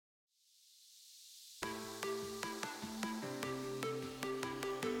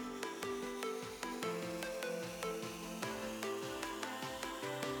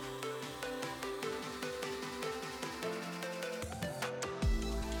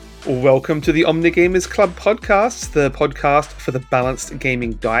Welcome to the Omnigamers Club podcast, the podcast for the balanced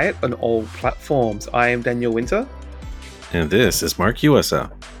gaming diet on all platforms. I am Daniel Winter. And this is Mark USA.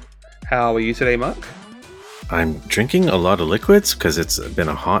 How are you today, Mark? I'm drinking a lot of liquids because it's been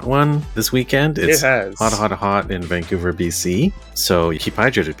a hot one this weekend. It's It has. hot in Vancouver, BC. So keep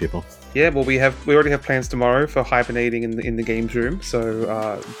hydrated, people. Yeah, well, we already have plans tomorrow for hibernating in the games room.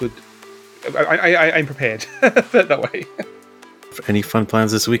 So good. I'm prepared that way. Any fun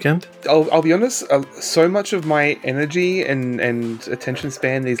plans this weekend? I'll be honest, so much of my energy and attention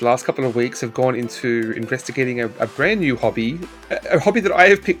span these last couple of weeks have gone into investigating a brand new hobby, a hobby that I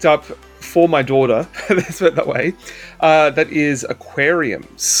have picked up for my daughter, let's put it that way, that is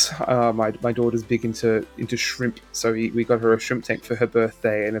aquariums. My daughter's big into shrimp, so we got her a shrimp tank for her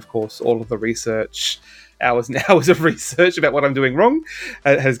birthday, and of course all of the research, hours and hours of research about what I'm doing wrong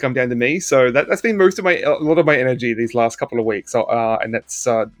has come down to me. So that's been a lot of my energy these last couple of weeks, and that's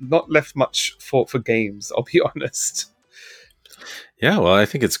not left much for games, I'll be honest. Yeah, well, I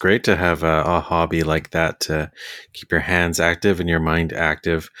think it's great to have a hobby like that to keep your hands active and your mind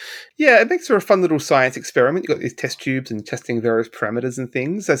active. Yeah, it makes for a fun little science experiment. You've got these test tubes and testing various parameters and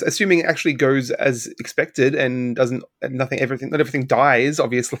things, assuming it actually goes as expected and not everything dies,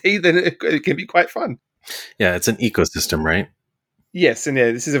 obviously, then it can be quite fun. Yeah, it's an ecosystem, right? Yes, and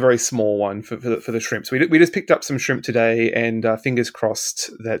yeah, this is a very small one for the shrimps. We just picked up some shrimp today, and fingers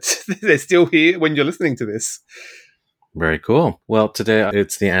crossed that they're still here when you're listening to this. Very cool. Well, today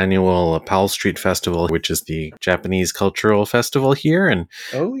it's the annual Powell Street Festival, which is the Japanese cultural festival here. And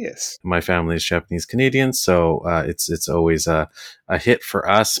oh, yes, my family is Japanese Canadian, so it's always a hit for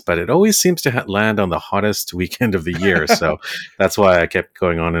us, but it always seems to land on the hottest weekend of the year. So that's why I kept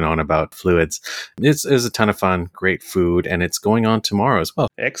going on and on about fluids. It's a ton of fun, great food, and it's going on tomorrow as well.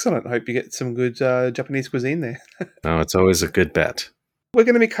 Excellent. I hope you get some good Japanese cuisine there. No, it's always a good bet. We're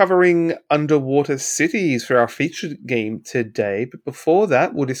going to be covering Underwater Cities for our featured game today. But before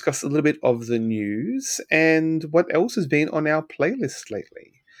that, we'll discuss a little bit of the news and what else has been on our playlist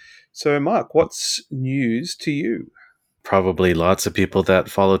lately. So, Mark, what's news to you? Probably lots of people that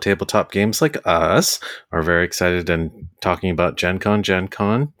follow tabletop games like us are very excited and talking about Gen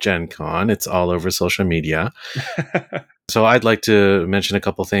Con. It's all over social media. So I'd like to mention a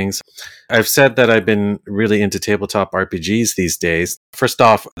couple things. I've said that I've been really into tabletop RPGs these days. First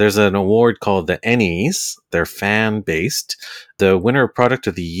off, there's an award called the Ennies. They're fan-based. The winner of Product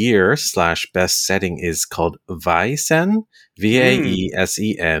of the Year / Best Setting is called Vaesen,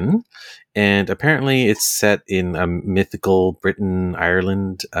 Vaesen. And apparently it's set in a mythical Britain,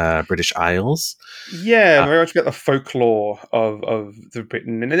 Ireland, British Isles. Yeah, very much about the folklore of the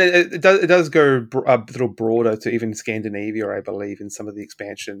Britain. And it does go a little broader to even Scandinavia, I believe, in some of the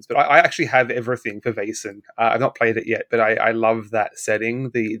expansions. But I actually have everything for Vaesen. I've not played it yet, but I love that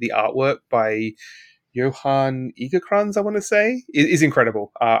setting. The artwork by Johan Egerkrans, I want to say, is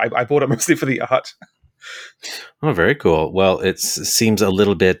incredible. I bought it mostly for the art. Oh, very cool. Well, it seems a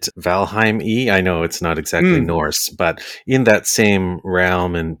little bit Valheim-y. I know it's not exactly Norse, but in that same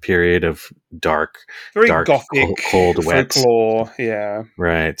realm and period of dark, gothic, cold, wet folklore. Yeah,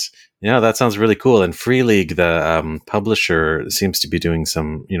 right. Yeah, that sounds really cool. And Free League, the publisher, seems to be doing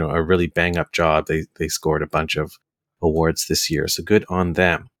some, a really bang up job. They scored a bunch of awards this year, so good on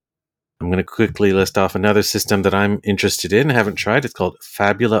them. I'm going to quickly list off another system that I'm interested in, haven't tried. It's called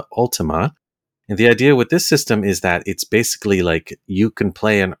Fabula Ultima. And the idea with this system is that it's basically like you can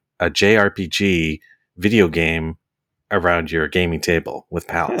play a JRPG video game around your gaming table with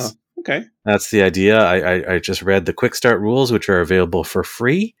pals. Oh, okay. That's the idea. I just read the quick start rules, which are available for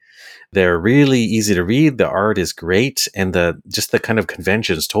free. They're really easy to read. The art is great. And the kind of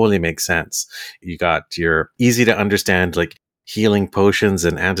conventions totally make sense. You got your easy to understand, like healing potions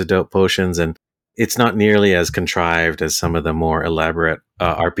and antidote potions, and it's not nearly as contrived as some of the more elaborate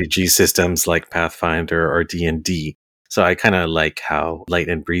RPG systems like Pathfinder or D&D. So I kind of like how light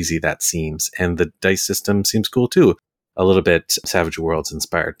and breezy that seems. And the dice system seems cool too. A little bit Savage Worlds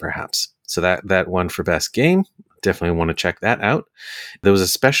inspired, perhaps. So that one for best game. Definitely want to check that out. There was a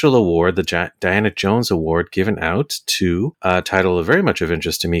special award, the Diana Jones Award, given out to a title very much of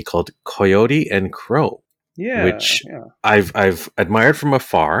interest to me called Coyote and Crow. Yeah, which I've admired from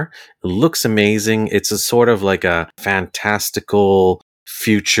afar. It looks amazing. It's a sort of like a fantastical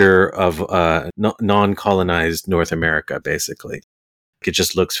future of non-colonized North America, basically. It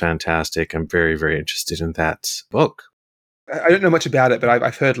just looks fantastic. I'm very, very interested in that book. I don't know much about it, but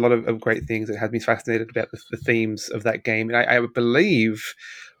I've heard a lot of great things that have me fascinated about the themes of that game. And I believe,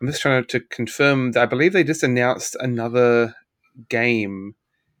 I'm just trying to confirm that I believe they just announced another game,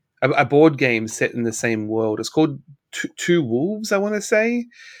 a board game set in the same world. It's called Two Wolves, I want to say.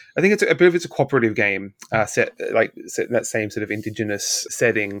 I think I believe it's a cooperative game set in that same sort of indigenous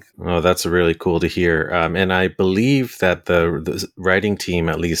setting. Oh, that's really cool to hear. And I believe that the writing team,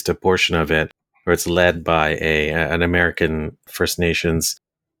 at least a portion of it, where it's led by an American First Nations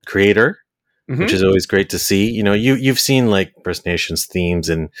creator, which is always great to see. You know, you've seen like First Nations themes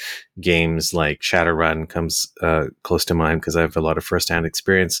in games like Shadowrun comes close to mind because I have a lot of firsthand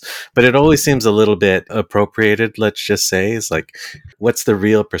experience. But it always seems a little bit appropriated. Let's just say, it's like, what's the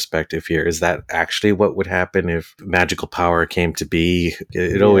real perspective here? Is that actually what would happen if magical power came to be?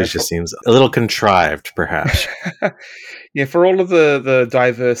 It always just seems a little contrived, perhaps. Yeah, for all of the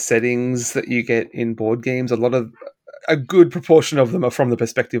diverse settings that you get in board games, a good proportion of them are from the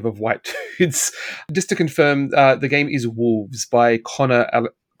perspective of white dudes. Just to confirm, the game is Wolves by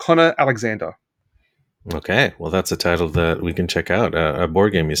Connor Alexander. Okay, well, that's a title that we can check out. A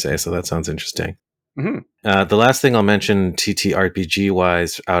board game, you say, so that sounds interesting. Mm-hmm. The last thing I'll mention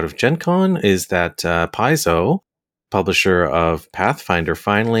TTRPG-wise out of Gen Con is that Paizo, publisher of Pathfinder,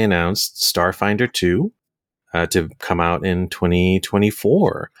 finally announced Starfinder 2 to come out in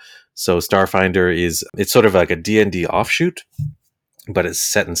 2024. So Starfinder it's sort of like a D&D offshoot, but it's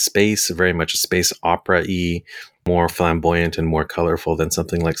set in space, very much a space opera-y, more flamboyant and more colorful than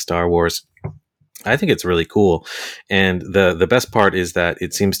something like Star Wars. I think it's really cool. And the best part is that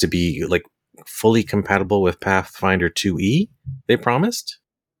it seems to be like fully compatible with Pathfinder 2e, they promised.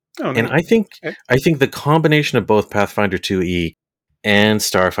 Oh, and I think the combination of both Pathfinder 2e and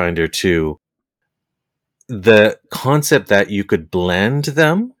Starfinder 2, the concept that you could blend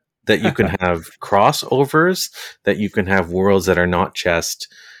them, that you can have crossovers, that you can have worlds that are not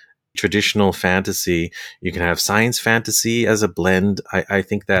just traditional fantasy, you can have science fantasy as a blend. I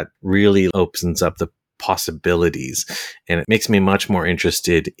think that really opens up the possibilities, and it makes me much more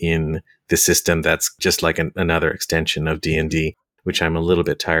interested in the system that's just like another extension of D&D, which I'm a little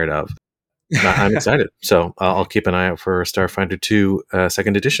bit tired of. I'm excited. So I'll keep an eye out for Starfinder 2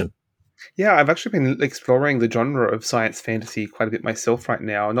 second edition. Yeah, I've actually been exploring the genre of science fantasy quite a bit myself right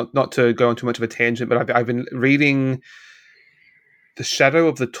now. Not to go on too much of a tangent, but I've been reading The Shadow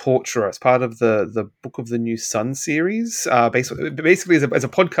of the Torturer as part of the Book of the New Sun series. Basically as a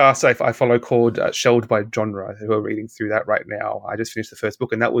podcast I follow called Shelled by Genre, who are reading through that right now. I just finished the first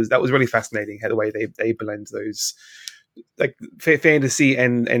book, and that was really fascinating, how the way they blend those like fantasy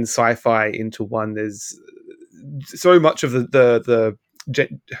and sci-fi into one. There's so much of the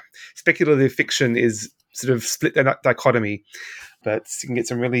speculative fiction is sort of split that dichotomy, but you can get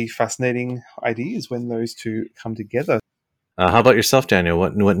some really fascinating ideas when those two come together. How about yourself, Daniel?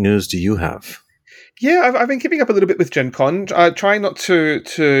 What news do you have? Yeah, I've been keeping up a little bit with Gen Con, trying not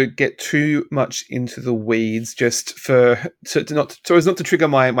to get too much into the weeds, just so as not to trigger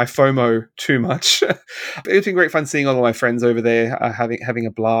my FOMO too much. It's been great fun seeing all of my friends over there having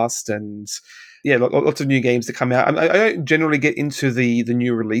a blast, and yeah, lots of new games to come out. I don't generally get into the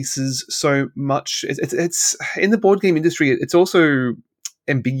new releases so much. It's in the board game industry. It's also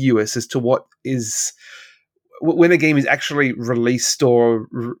ambiguous as to what is when a game is actually released or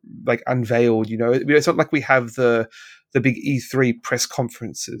like unveiled. You know, it's not like we have the big E3 press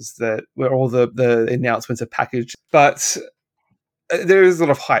conferences where all the announcements are packaged, but there is a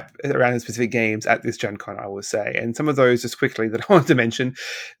lot of hype around the specific games at this Gen Con, I will say. And some of those, just quickly, that I wanted to mention,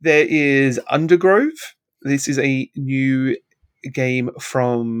 there is Undergrove. This is a new game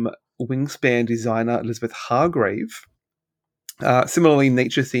from Wingspan designer Elizabeth Hargrave. Similarly,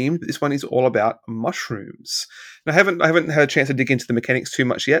 nature themed. This one is all about mushrooms. And I haven't had a chance to dig into the mechanics too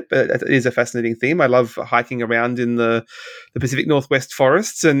much yet, but it is a fascinating theme. I love hiking around in the Pacific Northwest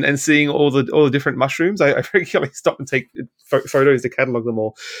forests and seeing all the different mushrooms. I regularly stop and take photos to catalog them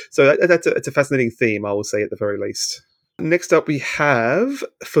all. So it's a fascinating theme, I will say, at the very least. Next up, we have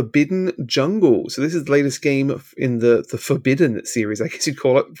Forbidden Jungle. So this is the latest game in the Forbidden series, I guess you'd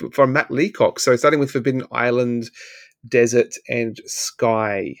call it, from Matt Leacock. So starting with Forbidden Island, Desert, and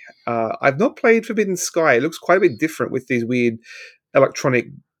Sky. I've not played Forbidden Sky. It looks quite a bit different with these weird electronic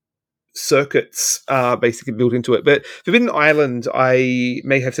circuits basically built into it. But Forbidden Island, I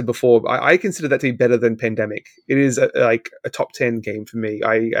may have said before, I consider that to be better than Pandemic. It is like a top 10 game for me.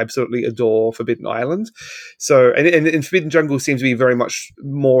 I absolutely adore Forbidden Island. So, and Forbidden Jungle seems to be very much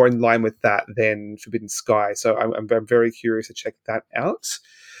more in line with that than Forbidden Sky. So I'm very curious to check that out.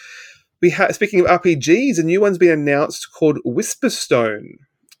 Speaking of RPGs, a new one's been announced called Whisperstone.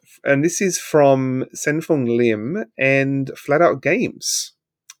 And this is from Senfeng Lim and Flat Out Games.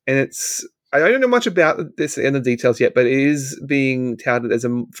 And I don't know much about this and the details yet, but it is being touted as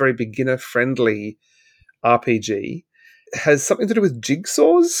a very beginner-friendly RPG. has something to do with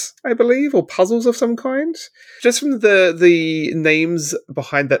jigsaws, I believe, or puzzles of some kind. Just from the names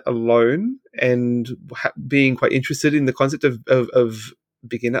behind that alone, and being quite interested in the concept of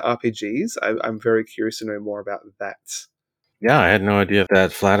beginner RPGs, I'm very curious to know more about that. Yeah, I had no idea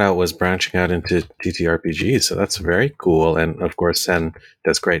that Flat Out was branching out into TTRPGs, so that's very cool. And of course, Sen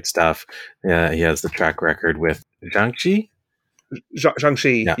does great stuff. He has the track record with Zhangxi.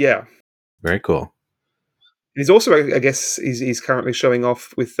 Zhangxi, Yeah, yeah. very cool. He's also, I guess, he's currently showing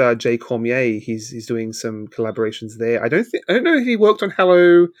off with Jay Cormier. He's doing some collaborations there. I don't know if he worked on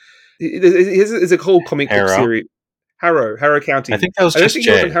Hello. Is a whole comic book Harrow. series. Harrow I County. think that was I don't just think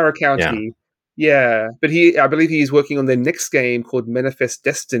he worked on Jay. Harrow Yeah. County. Yeah, but I believe he's working on their next game called Manifest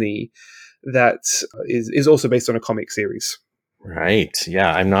Destiny, that is also based on a comic series. Right.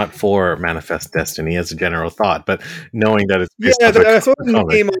 Yeah, I'm not for Manifest Destiny as a general thought, but knowing that it's Yeah, based off I saw a the comic.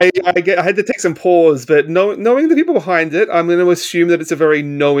 name. I had to take some pause, but knowing the people behind it, I'm going to assume that it's a very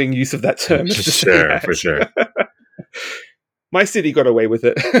knowing use of that term. Let's just say Sure, that. for sure. My city got away with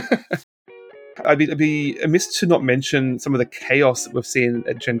it. I'd be amiss to not mention some of the chaos that we've seen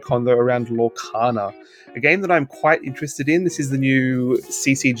at Gen Con though around Lorcana, a game that I'm quite interested in. This is the new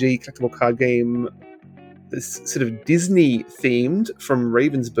CCG collectible card game, this sort of Disney themed from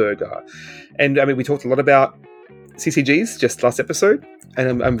Ravensburger. And I mean, we talked a lot about CCGs just last episode,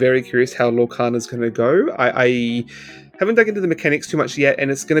 and I'm very curious how Lorcana's going to go. I haven't dug into the mechanics too much yet,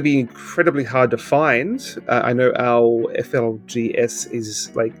 and it's going to be incredibly hard to find. I know our FLGS is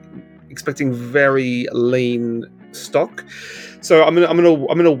like expecting very lean stock, so I'm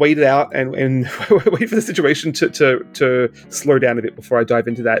gonna wait it out and wait for the situation to slow down a bit before I dive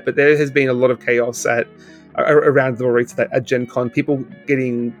into that. But there has been a lot of chaos around the rates at Gen Con, people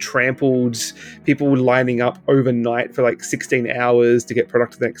getting trampled, people lining up overnight for like 16 hours to get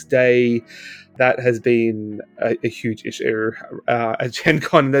product the next day. That has been a huge issue at Gen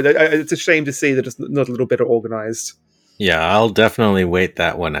Con. It's a shame to see that it's not a little better organized. Yeah, I'll definitely wait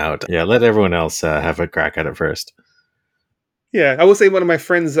that one out. Yeah, let everyone else have a crack at it first. Yeah, I will say one of my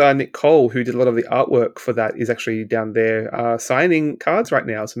friends, Nick Cole, who did a lot of the artwork for that, is actually down there signing cards right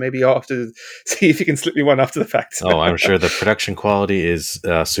now. So maybe I'll have to see if you can slip me one after the fact. Oh, I'm sure the production quality is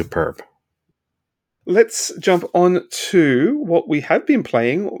superb. Let's jump on to what we have been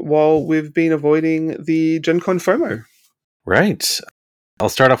playing while we've been avoiding the Gen Con FOMO. Right. I'll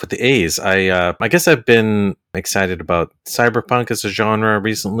start off with the A's. I guess I've been excited about cyberpunk as a genre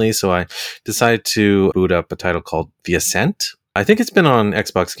recently, so I decided to boot up a title called The Ascent. I think it's been on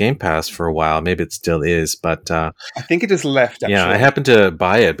Xbox Game Pass for a while. Maybe it still is, but I think it just left. Actually. Yeah, I happened to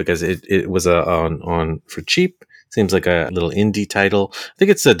buy it because it was on for cheap. Seems like a little indie title. I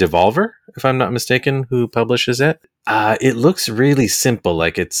think it's a Devolver, if I'm not mistaken, who publishes it. It looks really simple,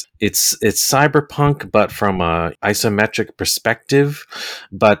 like it's cyberpunk, but from a isometric perspective.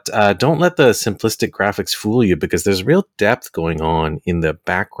 But don't let the simplistic graphics fool you, because there's real depth going on in the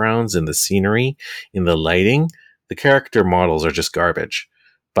backgrounds, in the scenery, in the lighting. The character models are just garbage,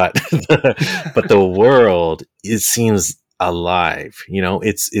 but but the world, it seems alive. You know,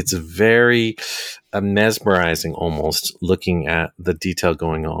 it's very mesmerizing, almost, looking at the detail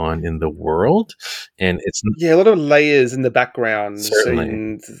going on in the world, and it's a lot of layers in the background,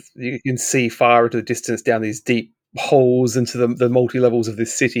 certainly. so you can see far into the distance down these deep holes into the multi levels of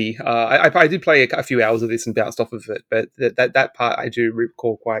this city. I did play a few hours of this and bounced off of it, but that part I do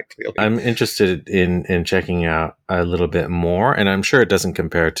recall quite clearly. I'm interested in checking out a little bit more, and I'm sure it doesn't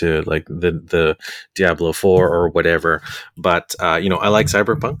compare to like the Diablo 4 or whatever, but I like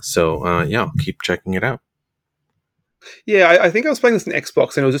cyberpunk, so yeah, I'll keep checking it out. Yeah, I think I was playing this on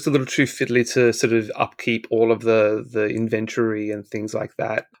Xbox, and it was just a little too fiddly to sort of upkeep all of the inventory and things like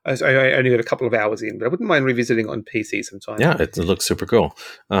that. I only got a couple of hours in, but I wouldn't mind revisiting on PC sometime. Yeah, it looks super cool.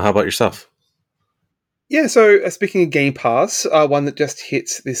 How about yourself? Yeah, so speaking of Game Pass, one that just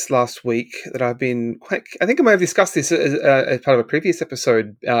hit this last week that I've been quite... I think I might have discussed this as part of a previous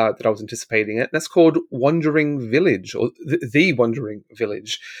episode that I was anticipating it. That's called Wandering Village, or The Wandering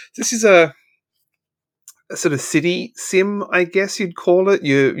Village. This is a sort of city sim, I guess you'd call it.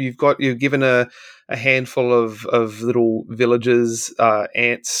 You're given a handful of little villages,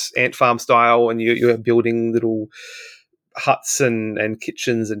 ant farm style, and you're building little huts and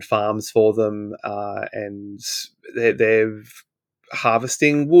kitchens and farms for them, and they're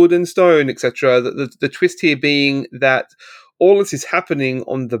harvesting wood and stone, etc. The twist here being that all this is happening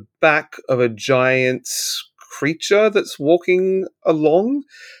on the back of a giant creature that's walking along.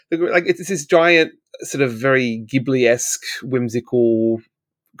 Like it's this giant, sort of very Ghibli-esque, whimsical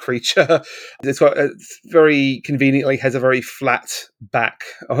creature. It's got very conveniently has a very flat back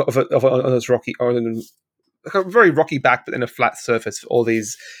on its rocky like a very rocky back, but then a flat surface for all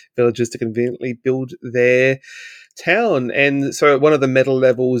these villagers to conveniently build their town. And so one of the meta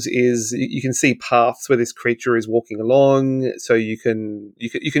levels is you can see paths where this creature is walking along, so you can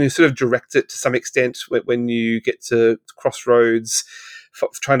sort of direct it to some extent when you get to crossroads,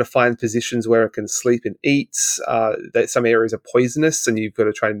 trying to find positions where it can sleep and eat. That some areas are poisonous, and you've got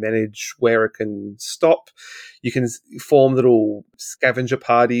to try and manage where it can stop. You can form little scavenger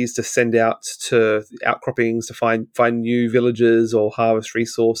parties to send out to outcroppings to find new villages or harvest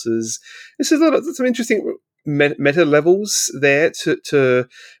resources. This is some interesting meta levels there to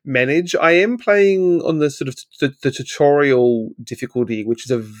manage. I am playing on the sort of the tutorial difficulty, which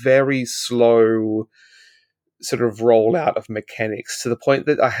is a very slow sort of rollout of mechanics, to the point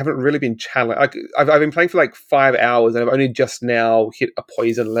that I haven't really been challenged. I've been playing for like 5 hours, and I've only just now hit a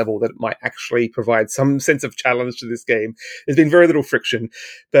poison level that might actually provide some sense of challenge to this game. There's been very little friction,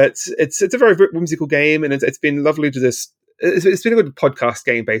 but it's a very whimsical game, and it's been lovely to just. It's been a good podcast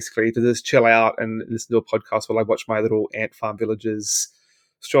game, basically, to just chill out and listen to a podcast while I watch my little ant farm villagers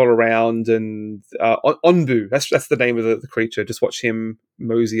stroll around. And Onbu, that's the name of the creature. Just watch him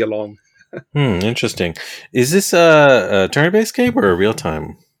mosey along. Interesting. Is this a turn-based game or a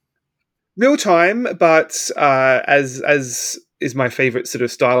real-time? Real time, but as is my favorite sort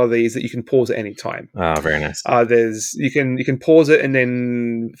of style of these, that you can pause at any time. Oh, very nice. You can pause it and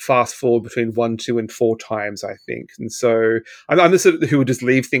then fast forward between 1, 2, and 4 times, I think. And so I'm the sort of who would just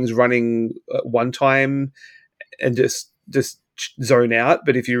leave things running at one time and just zone out.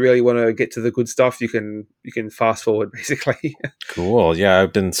 But if you really want to get to the good stuff, you can fast forward, basically. Cool. Yeah,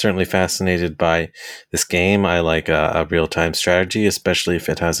 I've been certainly fascinated by this game. I like a real-time strategy, especially if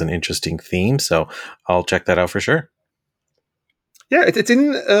it has an interesting theme. So I'll check that out for sure. Yeah, it's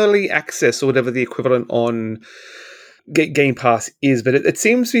in early access, or whatever the equivalent on Game Pass is, but it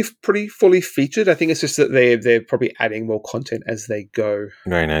seems to be pretty fully featured. I think it's just that they're probably adding more content as they go.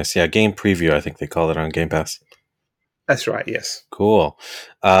 Very nice. Yeah, game preview, I think they call it on Game Pass. That's right, yes. Cool.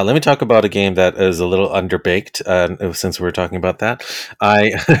 Let me talk about a game that is a little underbaked, since we're talking about that.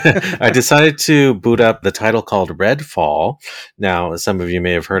 I I decided to boot up the title called Redfall. Now, some of you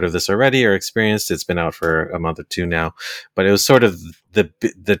may have heard of this already or experienced. It's been out for a month or two now, but it was sort of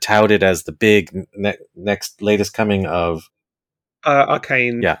the touted as the big next latest coming of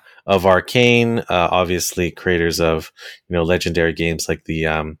Arcane. Yeah, of Arcane, obviously creators of legendary games like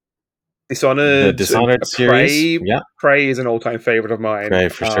the Dishonored, Dishonored series. Prey. Yeah, Prey is an all-time favorite of mine. Prey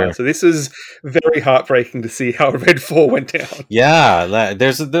for sure. So this is very heartbreaking to see how Redfall went down. Yeah,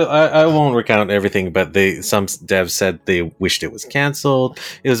 I won't recount everything, but some devs said they wished it was canceled.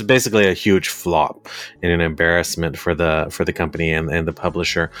 It was basically a huge flop and an embarrassment for the company and the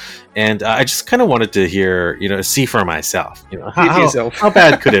publisher. And I just kind of wanted to see for myself, how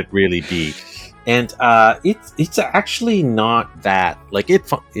bad could it really be? And it's actually not that, like, it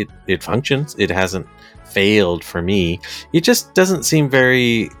functions. It hasn't failed for me. It just doesn't seem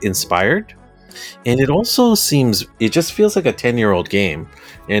very inspired, and it just feels like a 10-year-old game,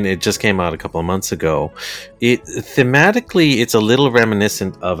 and it just came out a couple of months ago. Thematically, it's a little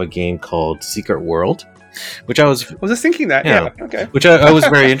reminiscent of a game called Secret World, which I was just thinking that. Yeah. Okay. Which I was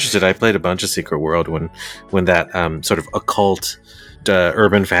very interested. I played a bunch of Secret World when that sort of occult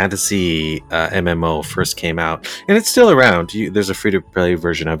urban fantasy MMO first came out, and it's still around. There's a free-to-play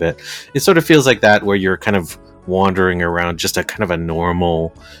version of it. It sort of feels like that, where you're kind of wandering around just a kind of a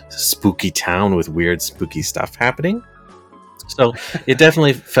normal spooky town with weird spooky stuff happening. So it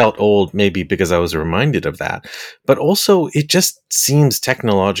definitely felt old, maybe because I was reminded of that, but also it just seems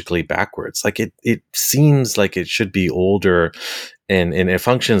technologically backwards. Like it seems like it should be older, and it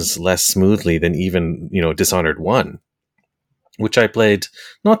functions less smoothly than even Dishonored 1, which I played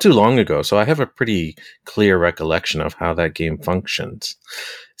not too long ago. So I have a pretty clear recollection of how that game functions.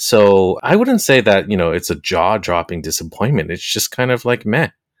 So I wouldn't say that, it's a jaw-dropping disappointment. It's just kind of like meh.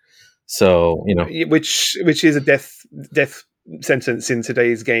 So, which is a death sentence in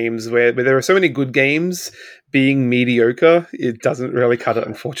today's games, where there are so many good games. Being mediocre, it doesn't really cut it,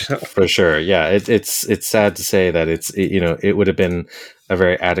 unfortunately. For sure. Yeah. It's sad to say that it would have been a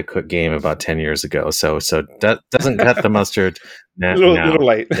very adequate game about 10 years ago. So that doesn't cut the mustard now. Little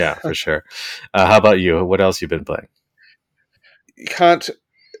late. Yeah, for sure. How about you? What else you been playing? You can't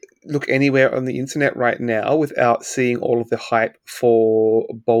look anywhere on the internet right now without seeing all of the hype for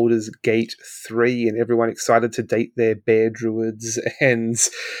Baldur's Gate 3 and everyone excited to date their bear druids and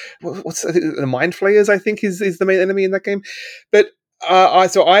what's the Mind Flayers, I think is the main enemy in that game. But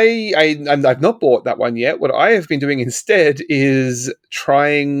I've not bought that one yet. What I have been doing instead is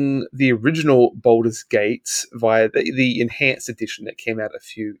trying the original Baldur's Gate via the enhanced edition that came out a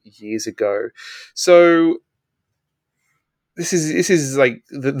few years ago. So this is like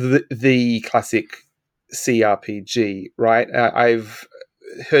the classic CRPG, right? I've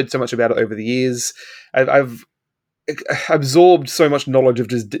heard so much about it over the years. I've absorbed so much knowledge of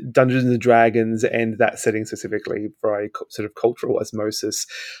just Dungeons and Dragons and that setting specifically by sort of cultural osmosis.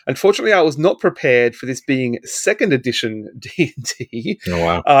 Unfortunately, I was not prepared for this being second edition D&D. Oh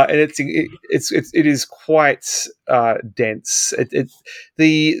wow. And it is quite dense.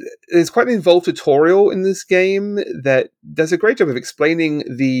 There's quite an involved tutorial in this game that does a great job of explaining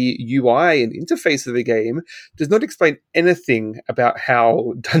the UI and interface of the game. Does not explain anything about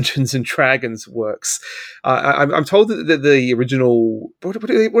how Dungeons and Dragons works. I'm told that the original, what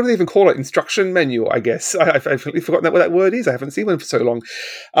do they even call it? Instruction manual, I guess. I've forgotten what that word is. I haven't seen one for so long.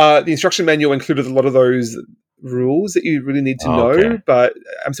 The instruction manual included a lot of those rules that you really need to know, Okay. but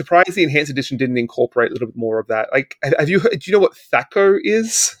I'm surprised the enhanced edition didn't incorporate a little bit more of that. Like, do you know what THAC0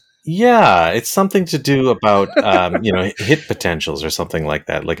 is? Yeah, it's something to do about hit potentials or something like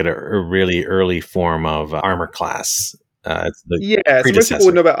that, like a really early form of armor class. It's the Yeah, so most people predecessor.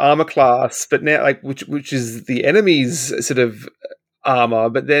 would know about armor class, but now, like, which is the enemy's sort of armor,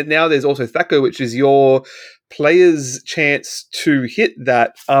 but then now there's also THAC0, which is your player's chance to hit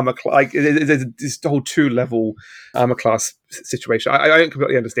that armor class. Like, there's this whole 2-level armor class situation. I don't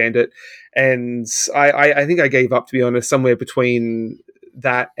completely understand it, and I think I gave up, to be honest, somewhere between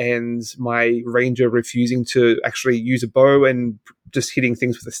that and my ranger refusing to actually use a bow and just hitting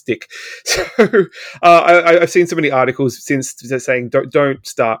things with a stick. So I've seen so many articles since saying don't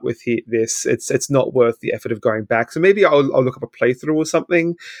start with this. It's not worth the effort of going back. So maybe I'll look up a playthrough or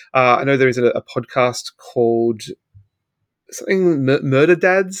something. I know there is a podcast called something Murder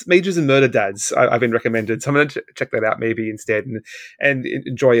Dads, Majors and Murder Dads. I've been recommended, so I'm going to check that out maybe instead and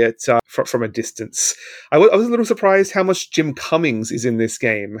enjoy it from a distance. I was a little surprised how much Jim Cummings is in this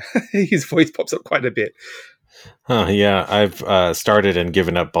game. His voice pops up quite a bit. Huh, yeah, I've started and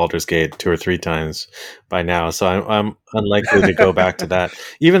given up Baldur's Gate 2 or 3 times by now, so I'm unlikely to go back to that.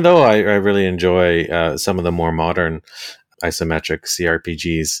 Even though I really enjoy some of the more modern isometric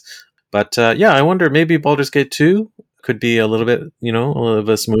CRPGs, but yeah, I wonder maybe Baldur's Gate 2 could be a little bit, a little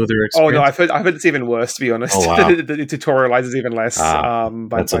bit smoother experience. Oh no, I've heard it's even worse, to be honest. Oh, wow. The tutorializes even less by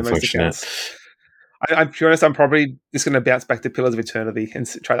That's most unfortunate. accounts. I'm to be honest, I'm probably just going to bounce back to Pillars of Eternity and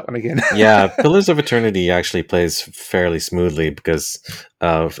try that one again. Yeah, Pillars of Eternity actually plays fairly smoothly because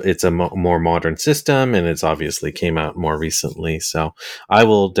it's a more modern system, and it's obviously came out more recently. So I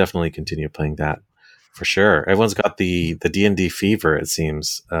will definitely continue playing that for sure. Everyone's got the D&D fever, it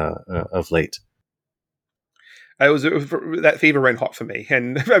seems, of late. That fever ran hot for me,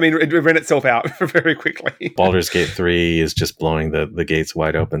 and I mean, it ran itself out very quickly. Baldur's Gate 3 is just blowing the gates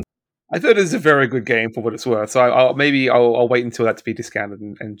wide open. I thought it was a very good game for what it's worth, so I'll wait until that to be discounted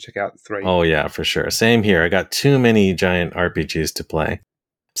and check out 3. Oh yeah, for sure. Same here. I got too many giant RPGs to play.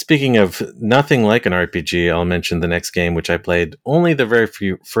 Speaking of nothing like an RPG, I'll mention the next game, which I played only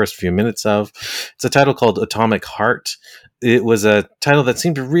the first few minutes of. It's a title called Atomic Heart. It was a title that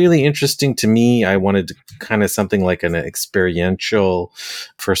seemed really interesting to me. I wanted kind of something like an experiential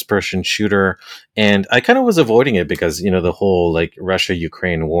first-person shooter, and I kind of was avoiding it because, the whole like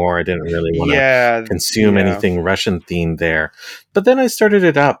Russia-Ukraine war, I didn't really want to consume anything Russian-themed there. But then I started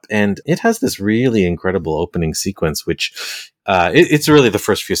it up, and it has this really incredible opening sequence, which it's really the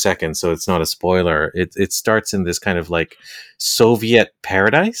first few seconds, so it's not a spoiler. It starts in this kind of like Soviet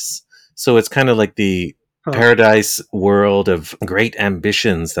paradise. So it's kind of like the paradise world of great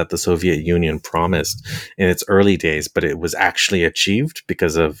ambitions that the Soviet Union promised in its early days, but it was actually achieved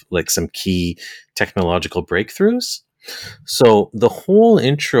because of like some key technological breakthroughs. So the whole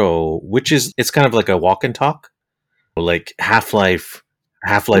intro, it's kind of like a walk and talk, like Half-Life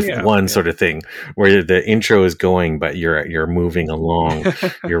 1 sort of thing, where the intro is going, but you're moving along.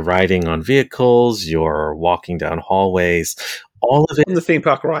 You're riding on vehicles, you're walking down hallways. All of it on the theme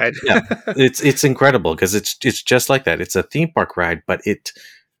park ride. Yeah, it's incredible because it's just like that. It's a theme park ride, but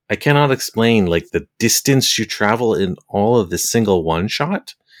I cannot explain like the distance you travel in all of this single one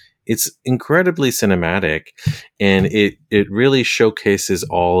shot. It's incredibly cinematic, and it really showcases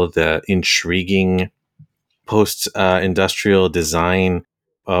all of the intriguing post-industrial design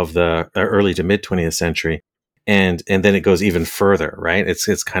of the early to mid 20th century. And then it goes even further, right?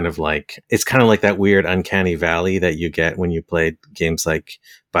 It's kind of like that weird uncanny valley that you get when you play games like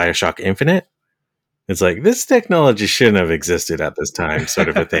BioShock Infinite. It's like, this technology shouldn't have existed at this time, sort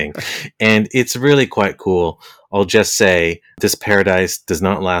of a thing. And it's really quite cool. I'll just say this paradise does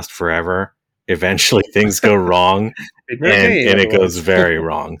not last forever. Eventually things go wrong and it goes very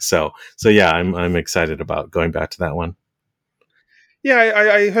wrong. So yeah, I'm excited about going back to that one. Yeah,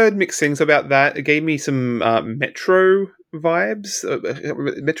 I heard mixed things about that. It gave me some Metro vibes.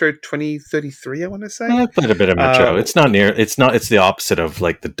 Metro 2033, I want to say. I played a bit of Metro. Uh, It's not near. It's not. It's the opposite of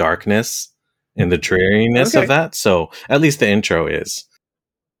like the darkness and the dreariness of okay, that. So at least the intro is.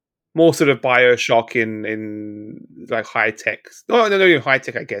 more sort of Bioshock in like high tech. Oh no, no, high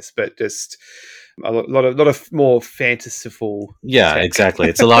tech, I guess, but just a lot of more fanciful Yeah, tech. exactly.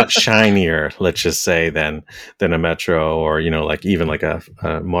 It's a lot shinier, let's just say, than a Metro or like even like a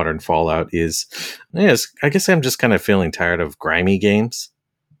modern Fallout is. Yes, I guess I'm just kind of feeling tired of grimy games.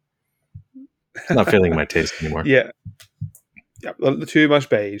 It's not feeling my taste anymore. Yeah, yeah, too much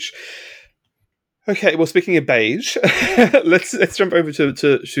beige. Okay, well, speaking of beige, let's jump over to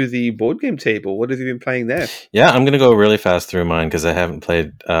the board game table. What have you been playing there? Yeah, I'm going to go really fast through mine because I haven't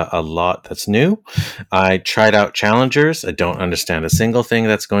played a lot that's new. I tried out Challengers. I don't understand a single thing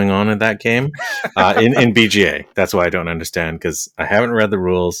that's going on in that game. In BGA. That's why I don't understand because I haven't read the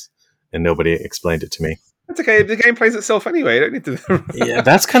rules and nobody explained it to me. That's okay. The game plays itself anyway. You don't need to. Yeah,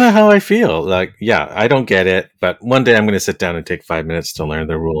 that's kind of how I feel. Like, yeah, I don't get it, but one day I'm going to sit down and take 5 minutes to learn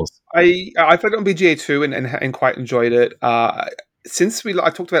the rules. I played it on BGA too and quite enjoyed it. Since I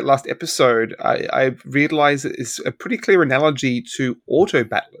talked about it last episode, I realised it's a pretty clear analogy to auto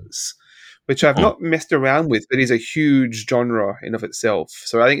battlers, which I've not messed around with, but is a huge genre in of itself.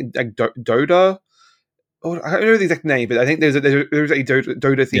 So I think like Dota. Oh, I don't know the exact name, but I think there's a Dota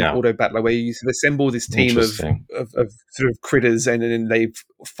themed Yeah, auto battler where you sort of assemble this team interesting. of sort of critters and then they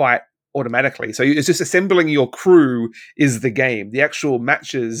fight automatically. So it's just assembling your crew is the game. The actual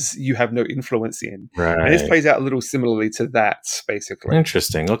matches you have no influence in. And this Right. plays out a little similarly to that, basically.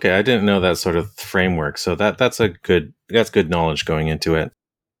 Interesting. Okay, I didn't know that sort of framework. So that's good knowledge going into it.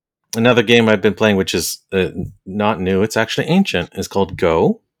 Another game I've been playing, which is not new, it's actually ancient, is called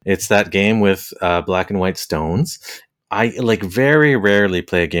Go. It's that game with black and white stones. I like very rarely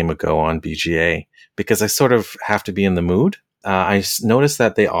play a game of Go on BGA because I sort of have to be in the mood. Noticed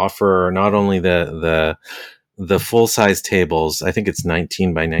that they offer not only the full size tables. I think it's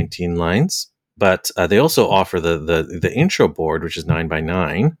 19 by 19 lines, but they also offer the intro board, which is 9 by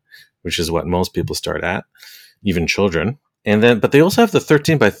 9, which is what most people start at, even children. And then, but they also have the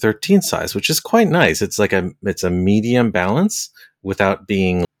 13 by 13 size, which is quite nice. It's a medium balance without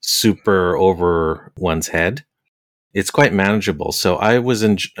being super over one's head. It's quite manageable. So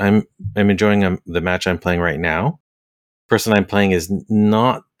I'm enjoying the match I'm playing right now. Person I'm playing is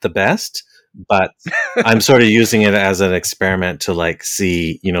not the best, but I'm sort of using it as an experiment to like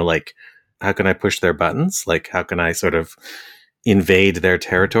see, like how can I push their buttons? Like how can I sort of invade their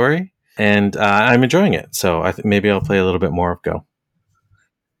territory? And I'm enjoying it. So I think maybe I'll play a little bit more of Go.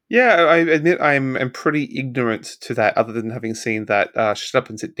 Yeah, I admit I'm pretty ignorant to that, other than having seen that Shut Up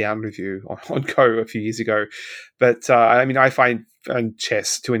and Sit Down review on Go a few years ago. But I mean, I find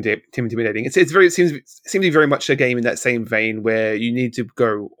chess too intimidating. It seems to be very much a game in that same vein where you need to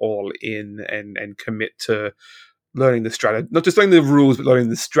go all in and commit to learning the strategy, not just learning the rules, but learning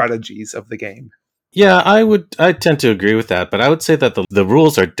the strategies of the game. Yeah, I tend to agree with that, but I would say that the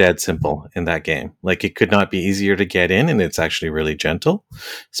rules are dead simple in that game. Like it could not be easier to get in, and it's actually really gentle,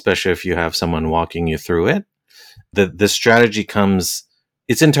 especially if you have someone walking you through it. The strategy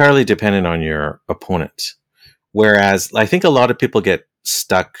it's entirely dependent on your opponent. Whereas I think a lot of people get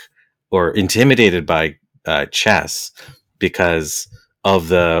stuck or intimidated by chess because of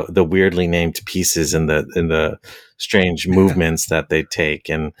the weirdly named pieces and the strange movements that they take,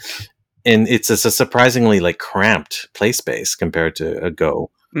 and it's a surprisingly like cramped play space compared to a Go.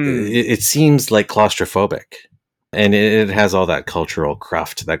 Mm. It seems like claustrophobic, and it has all that cultural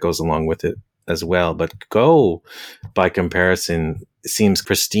cruft that goes along with it as well. But Go, by comparison, seems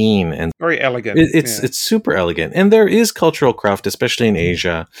pristine and Very elegant. it's super elegant. And there is cultural cruft, especially in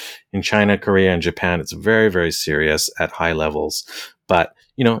Asia, in China, Korea, and Japan. It's very, very serious at high levels. But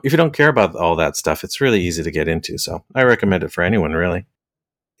if you don't care about all that stuff, it's really easy to get into. So I recommend it for anyone, really.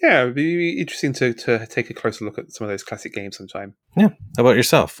 Yeah, it'd be interesting to take a closer look at some of those classic games sometime. Yeah. How about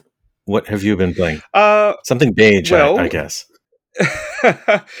yourself? What have you been playing? Uh, Something beige, well, I guess.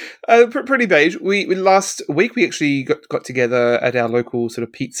 pretty beige. We last week we actually got together at our local sort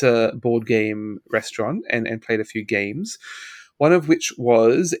of pizza board game restaurant and played a few games. One of which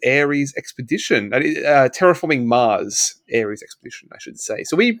was Ares Expedition, Terraforming Mars Ares Expedition, I should say.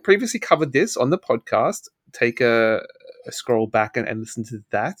 So we previously covered this on the podcast. Take a scroll back and listen to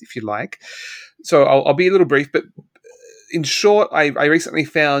that if you like. So I'll be a little brief, but in short, I recently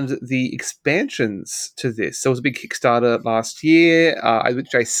found the expansions to this. There was a big Kickstarter last year,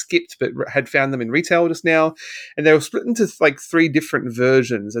 which I skipped, but had found them in retail just now, and they were split into like 3 different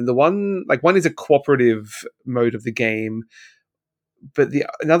versions. And one is a cooperative mode of the game, but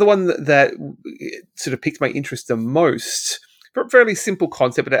another one that sort of piqued my interest the most, fairly simple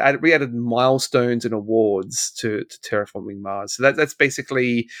concept, but we added milestones and awards to Terraforming Mars. So that's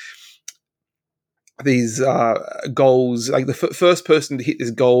basically these goals. Like the first person to hit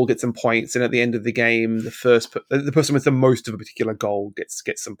this goal gets some points, and at the end of the game, the person with the most of a particular goal gets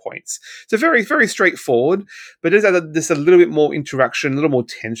some points. So very, very straightforward, but there's a little bit more interaction, a little more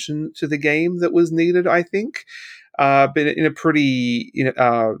tension to the game that was needed, I think, but in a pretty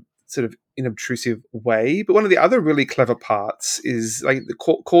sort of inobtrusive way. But one of the other really clever parts is, like, the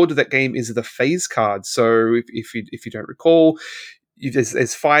core to that game is the phase card. So if you don't recall,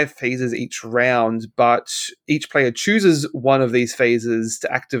 there's 5 phases each round, but each player chooses one of these phases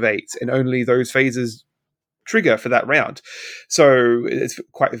to activate, and only those phases trigger for that round. So it's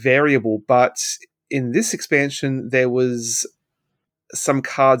quite variable. But in this expansion, there was some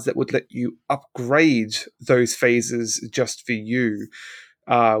cards that would let you upgrade those phases just for you,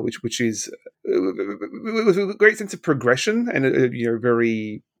 which is a great sense of progression, and they were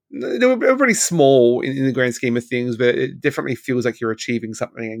very small in the grand scheme of things, but it definitely feels like you're achieving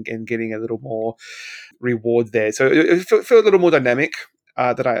something and getting a little more reward there. So it felt a little more dynamic,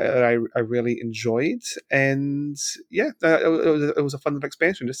 that I really enjoyed. And yeah, it was a fun little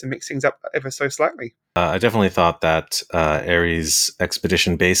expansion just to mix things up ever so slightly. I definitely thought that Ares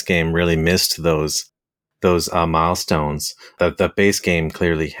Expedition base game really missed those milestones that the base game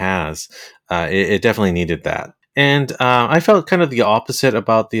clearly has. It definitely needed that. And I felt kind of the opposite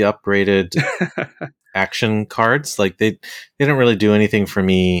about the upgraded action cards. Like they didn't really do anything for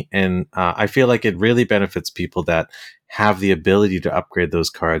me. And I feel like it really benefits people that have the ability to upgrade those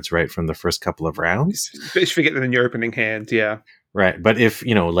cards right from the first couple of rounds. But if you get them in your opening hand, yeah. Right. But if,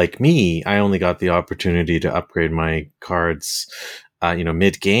 like me, I only got the opportunity to upgrade my cards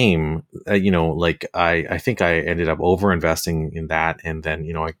mid-game, I think I ended up over-investing in that. And then,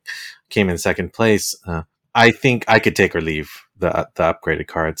 I came in second place. I think I could take or leave the upgraded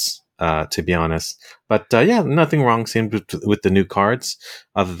cards, to be honest. But nothing wrong seemed with the new cards.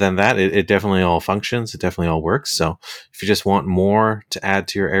 Other than that, it definitely all functions. It definitely all works. So if you just want more to add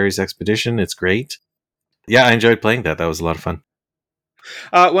to your Ares Expedition, it's great. Yeah, I enjoyed playing that. That was a lot of fun.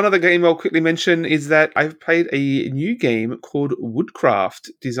 One other game I'll quickly mention is that I've played a new game called Woodcraft,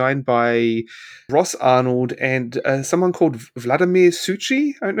 designed by Ross Arnold and someone called Vladimir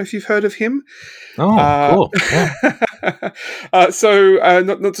Suchi. I don't know if you've heard of him. Oh, cool. Yeah. So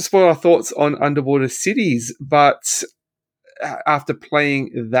not to spoil our thoughts on Underwater Cities, but after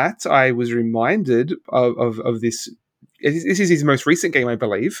playing that, I was reminded of this. This is his most recent game, I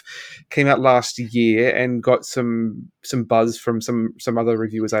believe. Came out last year and got some buzz from some other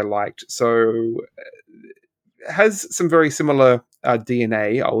reviewers I liked. So it has some very similar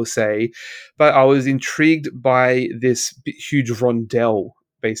DNA, I will say, but I was intrigued by this huge rondel,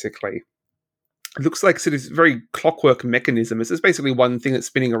 basically. It looks like sort of very clockwork mechanism. It's basically one thing that's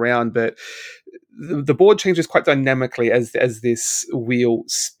spinning around, but the board changes quite dynamically as this wheel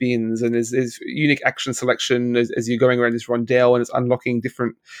spins, and there's unique action selection as you're going around this rondel, and it's unlocking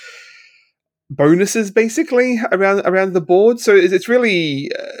different bonuses basically around the board. So it's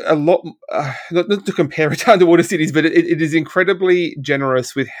really a lot. Not to compare it to Underwater Cities, but it is incredibly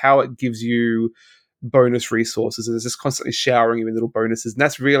generous with how it gives you bonus resources. It's just constantly showering you with little bonuses, and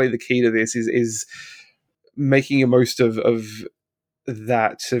that's really the key to this: is making the most of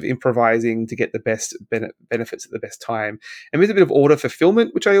that, sort of improvising to get the best benefits at the best time. And with a bit of order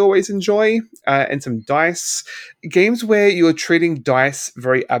fulfillment, which I always enjoy, and some dice. Games where you're treating dice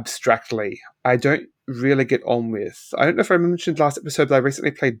very abstractly, I don't really get on with. I don't know if I mentioned last episode, but I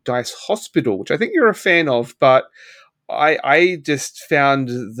recently played Dice Hospital, which I think you're a fan of, but I just found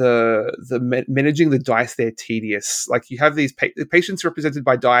the managing the dice there tedious. Like, you have these patients represented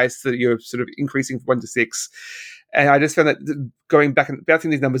by dice that you're sort of increasing from 1 to 6, and I just found that going back and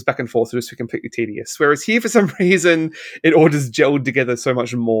bouncing these numbers back and forth was just completely tedious. Whereas here, for some reason, it all just gelled together so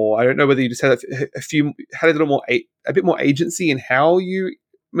much more. I don't know whether you just had a little more, a bit more agency in how you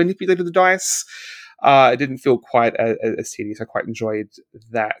manipulated the dice. It didn't feel quite as tedious. I quite enjoyed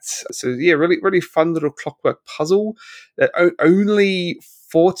that. So yeah, really, really fun little clockwork puzzle. That only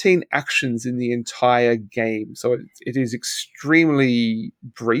 14 actions in the entire game, so it is extremely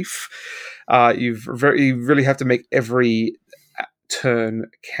brief. You really have to make every turn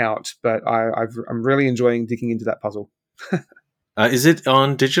count. But I'm really enjoying digging into that puzzle. Is it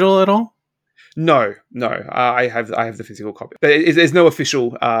on digital at all? No. I have the physical copy, but there's no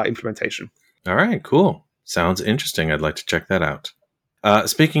official implementation. All right, cool. Sounds interesting. I'd like to check that out.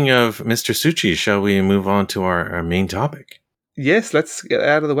 Speaking of Mr. Suchi, shall we move on to our main topic? Yes, let's get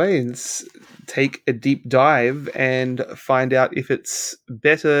out of the way and take a deep dive and find out if it's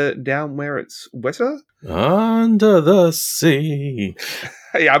better down where it's wetter. Under the sea.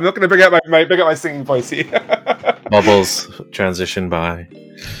 Yeah, I'm not going to bring out my singing voice here. Bubbles transition by.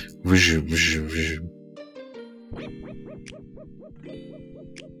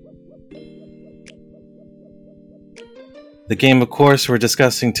 The game, of course, we're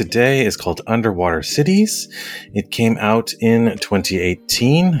discussing today is called Underwater Cities. It came out in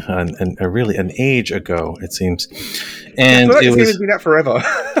 2018, really an age ago, it seems. And I feel like it this game was has been out forever.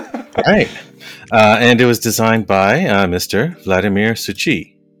 right, and it was designed by Mr. Vladimir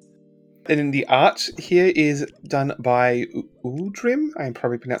Suchi. And then the art here is done by Udrim, I'm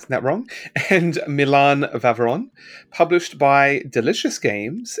probably pronouncing that wrong, and Milan Vavaron, published by Delicious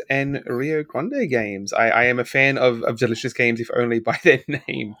Games and Rio Grande Games. I am a fan of Delicious Games, if only by their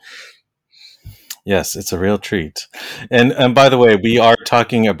name. Yes, it's a real treat. And by the way, we are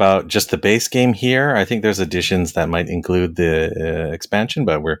talking about just the base game here. I think there's additions that might include the expansion,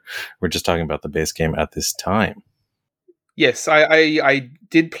 but we're just talking about the base game at this time. Yes, I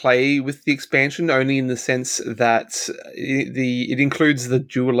did play with the expansion only in the sense that it includes the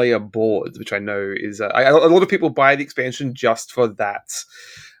dual layer boards, which I know is a lot of people buy the expansion just for that.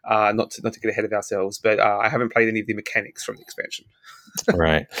 Not to get ahead of ourselves, but I haven't played any of the mechanics from the expansion.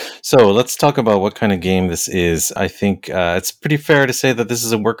 Right. So let's talk about what kind of game this is. I think it's pretty fair to say that this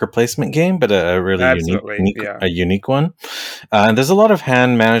is a worker placement game, but a really unique one. And there's a lot of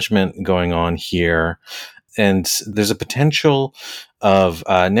hand management going on here. And there's a potential of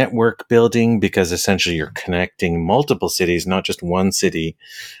network building because essentially you're connecting multiple cities, not just one city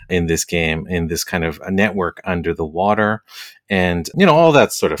in this game, in this kind of a network under the water. And, all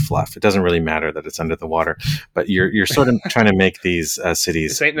that sort of fluff. It doesn't really matter that it's under the water, but you're sort of trying to make these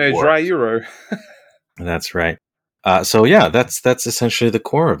cities. This ain't no dry Euro. That's right. So yeah, that's essentially the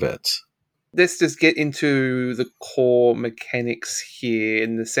core of it. Let's just get into the core mechanics here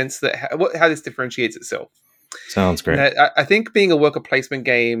in the sense that how this differentiates itself. Sounds great. I think being a worker placement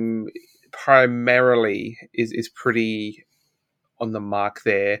game primarily is pretty on the mark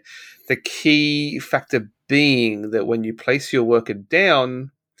there. The key factor being that when you place your worker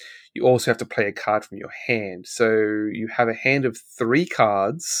down, you also have to play a card from your hand. So you have a hand of 3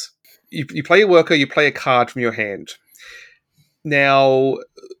 cards. You play a worker, you play a card from your hand. Now,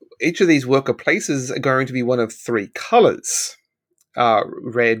 each of these worker places are going to be one of 3 colors.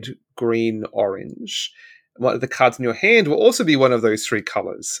 Red, green, orange. One of the cards in your hand will also be one of those 3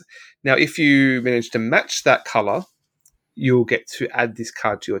 colors. Now, if you manage to match that color, you'll get to add this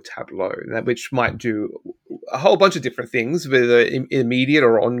card to your tableau, which might do a whole bunch of different things, whether immediate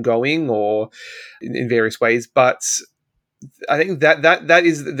or ongoing or in various ways. But I think that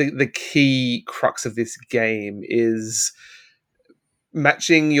is the key crux of this game is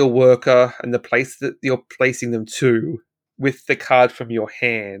matching your worker and the place that you're placing them to with the card from your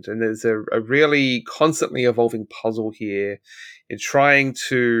hand. And there's a really constantly evolving puzzle here in trying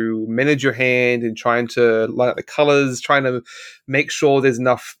to manage your hand and trying to line up the colors, trying to make sure there's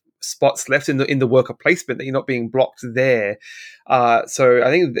enough spots left in the worker placement that you're not being blocked there. So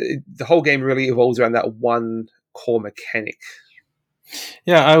I think the whole game really evolves around that one core mechanic.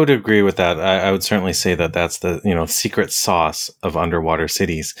 Yeah, I would agree with that. I would certainly say that that's the secret sauce of Underwater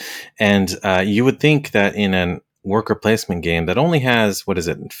Cities. And you would think that in an worker placement game that only has,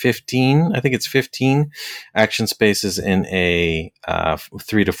 15? I think it's 15 action spaces in a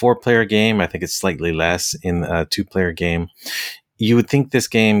 3 to 4 player game. I think it's slightly less in a 2-player game. You would think this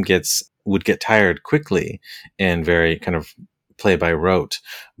game would get tired quickly and very kind of play by rote.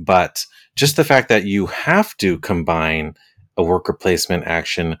 But just the fact that you have to combine a worker placement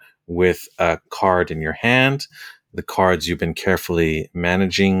action with a card in your hand, the cards you've been carefully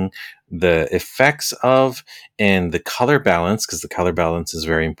managing the effects of, and the color balance, because the color balance is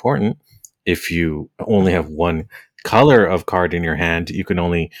very important. If you only have one color of card in your hand, you can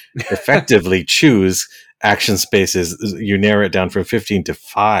only effectively choose action spaces. You narrow it down from 15 to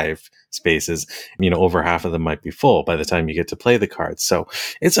 5 spaces. Over half of them might be full by the time you get to play the cards. So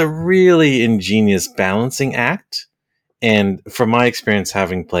it's a really ingenious balancing act. And from my experience,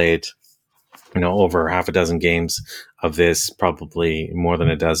 having played, over half a dozen games of this, probably more than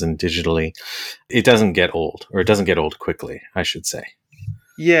a dozen digitally, it doesn't get old, or it doesn't get old quickly, I should say.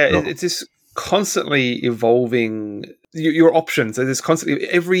 Yeah, it's just constantly evolving your options. There's constantly,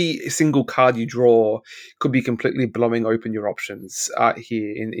 every single card you draw could be completely blowing open your options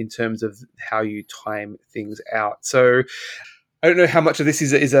here in terms of how you time things out. So I don't know how much of this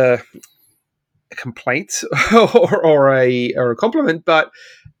is a complaint or a compliment, but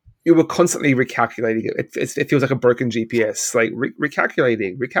you were constantly recalculating it. It feels like a broken GPS, like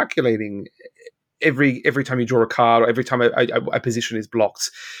recalculating every time you draw a card or every time a position is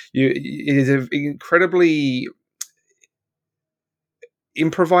blocked. It is an incredibly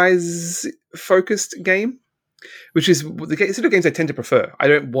improvise focused game, which is the sort of games I tend to prefer. I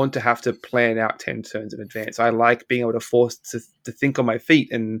don't want to have to plan out 10 turns in advance. I like being able to force to think on my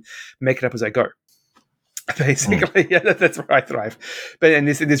feet and make it up as I go. Basically, yeah, that's where I thrive. But and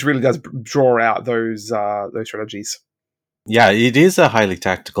this really does draw out those strategies. Yeah, it is a highly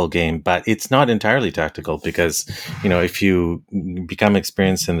tactical game, but it's not entirely tactical because, if you become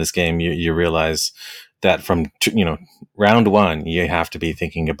experienced in this game, you realize that from, round one, you have to be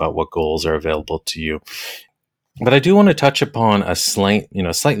thinking about what goals are available to you. But I do want to touch upon a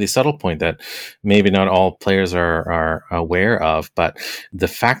slightly subtle point that maybe not all players are aware of, but the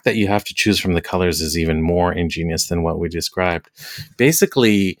fact that you have to choose from the colors is even more ingenious than what we described.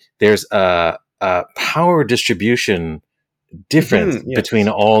 Basically, there's a power distribution difference between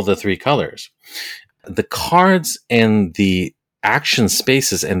all the three colors. The cards and the action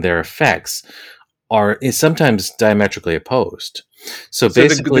spaces and their effects is sometimes diametrically opposed. So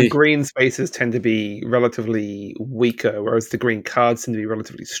basically, the green spaces tend to be relatively weaker, whereas the green cards tend to be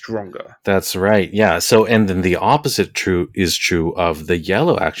relatively stronger. That's right. Yeah. So, and then the opposite is true of the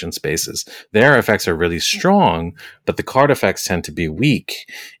yellow action spaces. Their effects are really strong, but the card effects tend to be weak.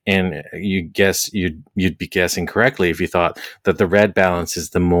 And you'd be guessing correctly if you thought that the red balance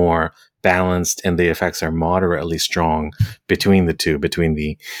is the more balanced and the effects are moderately strong between the two, between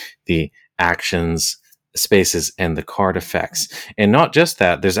the actions spaces and the card effects. And not just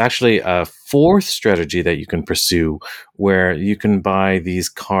that, there's actually a fourth strategy that you can pursue where you can buy these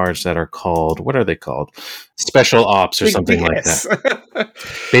cards that are called, what are they called? Special ops or something like that.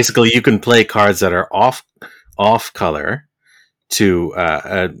 Basically, you can play cards that are off color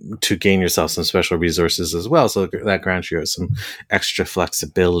to gain yourself some special resources as well. So that grants you some extra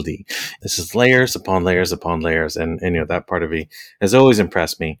flexibility. This is layers upon layers upon layers. And that part of it has always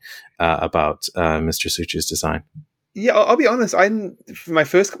impressed me about Mr. Suchi's design. Yeah, I'll be honest. For my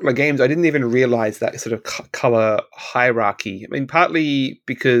first couple of games, I didn't even realize that sort of color hierarchy. I mean, partly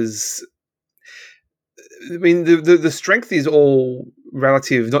because the strength is all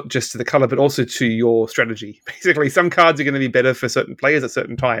relative, not just to the color, but also to your strategy. Basically, some cards are going to be better for certain players at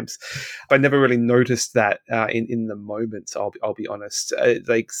certain times. I never really noticed that in the moment. So I'll be honest.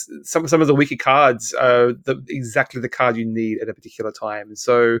 Like some of the weaker cards are exactly the card you need at a particular time.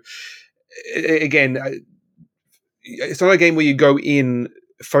 So again, it's not a game where you go in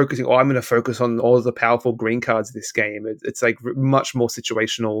focusing, I'm going to focus on all of the powerful green cards this game. It's like much more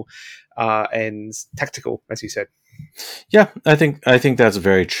situational and tactical, as you said. Yeah, I think that's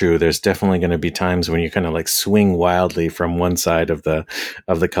very true. There's definitely going to be times when you kind of like swing wildly from one side of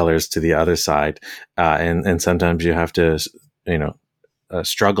the colors to the other side, and sometimes you have to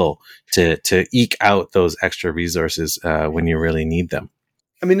struggle to eke out those extra resources when you really need them.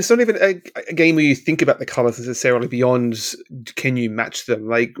 I mean, it's not even a game where you think about the colors necessarily beyond can you match them.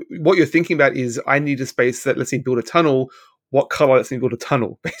 Like, what you're thinking about is, I need a space that lets me build a tunnel. What color lets me build a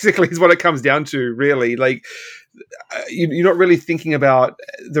tunnel? Basically, is what it comes down to, really. Like, you're not really thinking about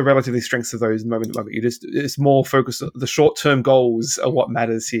the relative strengths of those moment to moment. It's more focused on the short-term goals are what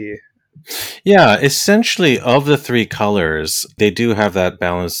matters here. Yeah, essentially, of the three colors, they do have that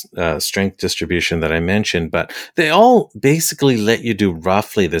balanced strength distribution that I mentioned, but they all basically let you do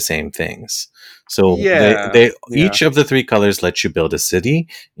roughly the same things. So each of the three colors let you build a city.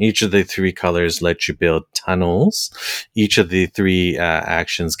 Each of the three colors let you build tunnels. Each of the three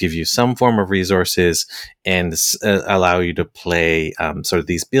actions give you some form of resources and allow you to play sort of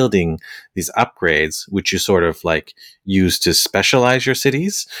these upgrades, which you sort of like use to specialize your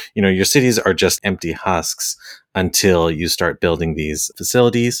cities. Your cities are just empty husks until you start building these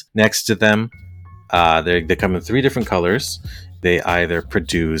facilities next to them. They come in three different colors. They either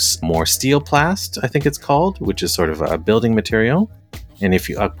produce more steel plast, I think it's called, which is sort of a building material. And if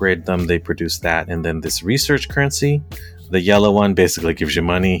you upgrade them, they produce that. And then this research currency, the yellow one basically gives you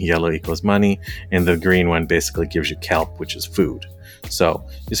money. Yellow equals money. And the green one basically gives you kelp, which is food. So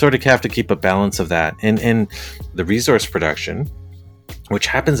you sort of have to keep a balance of that. And the resource production, which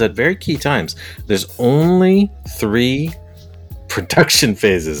happens at very key times. There's only 3 production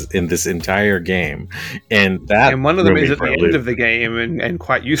phases in this entire game, and one of them is at the end of the game and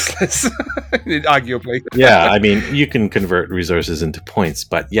quite useless, arguably. Yeah, I mean, you can convert resources into points,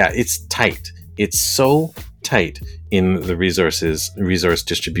 but yeah, it's tight. It's so tight in the resource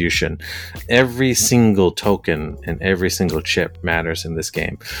distribution. Every single token and every single chip matters in this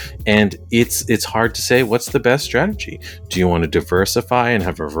game, and it's hard to say what's the best strategy. Do you want to diversify and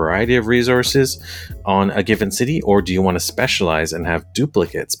have a variety of resources on a given city, or do you want to specialize and have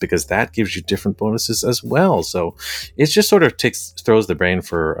duplicates, because that gives you different bonuses as well? So it just sort of throws the brain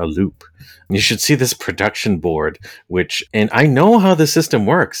for a loop. You should see this production board, and I know how the system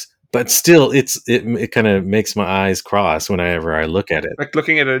works, but still, it kind of makes my eyes cross whenever I look at it. Like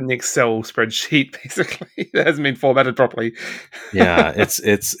looking at an Excel spreadsheet, basically, that hasn't been formatted properly. Yeah,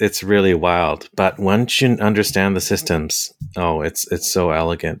 it's really wild. But once you understand the systems, it's so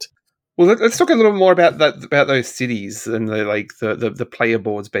elegant. Well, let's talk a little more about those cities and the player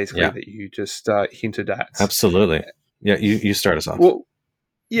boards, basically, that you just hinted at. Absolutely. Yeah, you start us off. Well,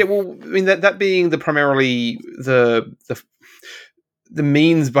 yeah. Well, I mean that being primarily the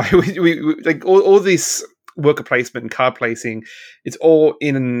means by which we like all this worker placement and card placing, it's all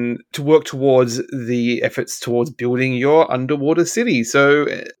in to work towards the efforts towards building your underwater city. So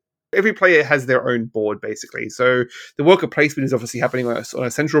every player has their own board, basically. So the worker placement is obviously happening on a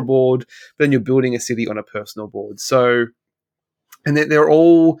central board, but then you're building a city on a personal board. So, and they're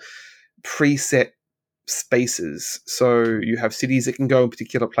all preset spaces. So you have cities that can go in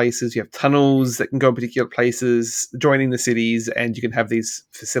particular places, you have tunnels that can go in particular places joining the cities, and you can have these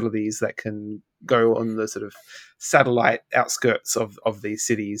facilities that can go on the sort of satellite outskirts of these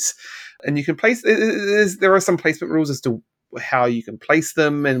cities. And you can place, there are some placement rules as to how you can place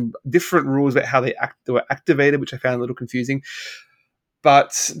them, and different rules about how they were activated, which I found a little confusing.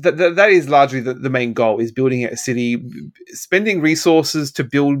 But that is largely the main goal, is building out a city, spending resources to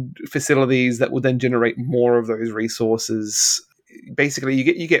build facilities that will then generate more of those resources. Basically,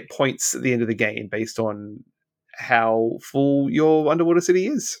 you get points at the end of the game based on how full your underwater city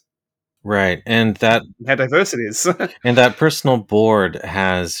is. Right, and how diverse it is. And that personal board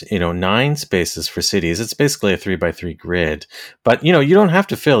has 9 spaces for cities. It's basically a 3x3 grid, but you don't have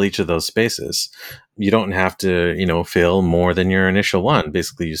to fill each of those spaces. You don't have to fill more than your initial one.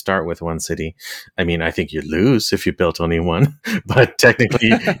 Basically, you start with one city. I mean, I think you'd lose if you built only one, but technically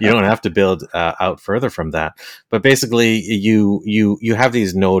you don't have to build out further from that. But basically, you have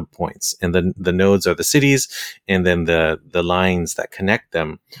these node points, and the nodes are the cities, and then the lines that connect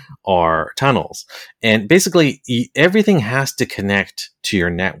them are tunnels. And basically, everything has to connect to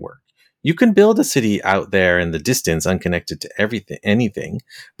your network. You can build a city out there in the distance, unconnected to anything,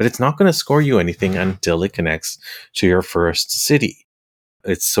 but it's not going to score you anything until it connects to your first city.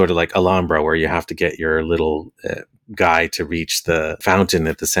 It's sort of like Alhambra, where you have to get your little guy to reach the fountain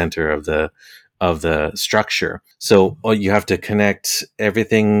at the center of the structure. So you have to connect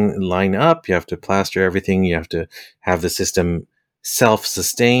everything, line up. You have to plaster everything. You have to have the system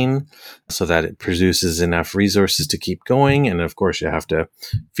self-sustain so that it produces enough resources to keep going. And of course, you have to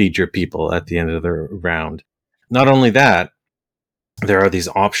feed your people at the end of the round. Not only that, there are these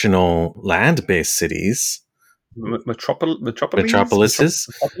optional land-based cities. Metropolises.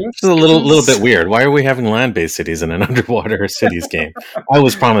 It's a little bit weird. Why are we having land-based cities in an underwater cities game? I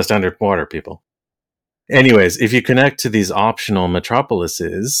was promised underwater people. Anyways, if you connect to these optional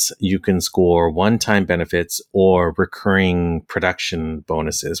metropolises, you can score one-time benefits or recurring production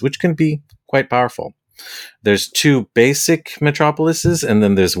bonuses, which can be quite powerful. There's 2 basic metropolises, and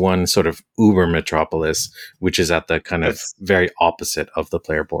then there's one sort of uber metropolis, which is at the kind of very opposite of the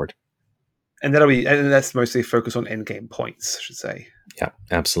player board. And that's mostly focused on endgame points, I should say. Yeah,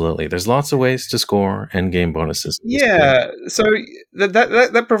 absolutely. There's lots of ways to score endgame bonuses. Yeah, so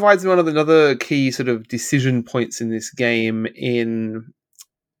that provides one of another key sort of decision points in this game in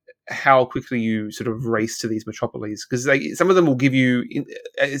how quickly you sort of race to these metropolises, because some of them will give you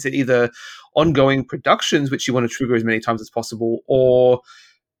either ongoing productions, which you want to trigger as many times as possible, or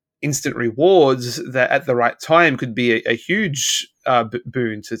instant rewards that at the right time could be a huge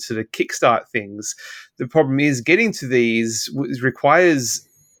boon to sort of kickstart things. The problem is getting to these requires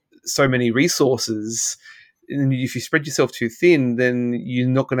so many resources, and if you spread yourself too thin, then you're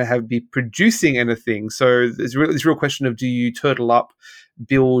not going to be producing anything. So there's this real question of, do you turtle up,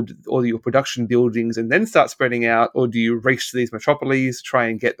 build all your production buildings, and then start spreading out, or do you race to these metropolises, try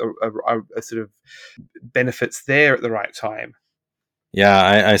and get a sort of benefits there at the right time?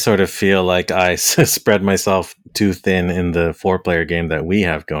 Yeah, I sort of feel like I spread myself too thin in the 4-player game that we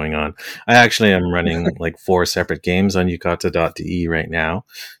have going on. I actually am running like 4 separate games on Yucata.de right now,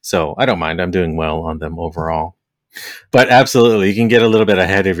 so I don't mind. I'm doing well on them overall. But absolutely, you can get a little bit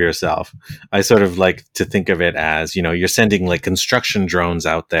ahead of yourself. I sort of like to think of it as, you're sending like construction drones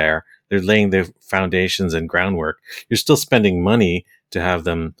out there. They're laying the foundations and groundwork. You're still spending money to have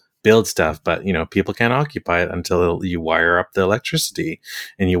them build stuff, but people can't occupy it until you wire up the electricity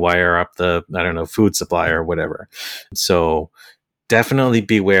and you wire up the, I don't know, food supply or whatever. So definitely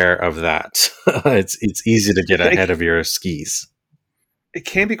beware of that. It's easy to get ahead of your skis. It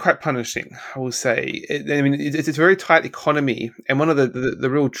can be quite punishing, I will say. It's a very tight economy, and one of the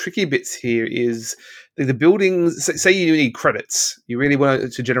real tricky bits here is the buildings. Say you need credits, you really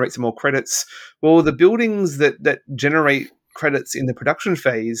want to generate some more credits. Well, the buildings that generate credits in the production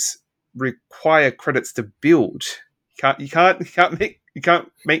phase require credits to build. You can't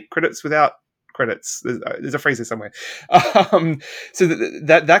make credits without credits. There's a phrase there somewhere. So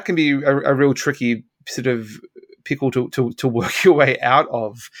that can be a real tricky sort of pickle to work your way out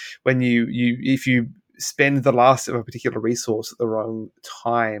of when if you spend the last of a particular resource at the wrong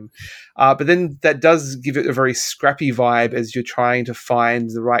time. But then that does give it a very scrappy vibe as you're trying to find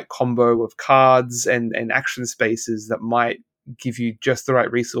the right combo of cards and action spaces that might give you just the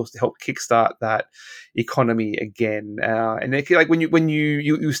right resource to help kickstart that economy again. And like when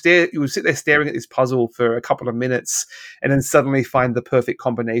you sit there staring at this puzzle for a couple of minutes and then suddenly find the perfect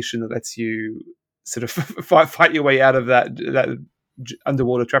combination that lets you sort of fight your way out of that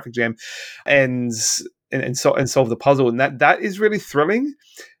underwater traffic jam and solve the puzzle, and that is really thrilling.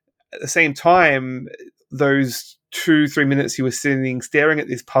 At the same time, those 2-3 minutes you were sitting staring at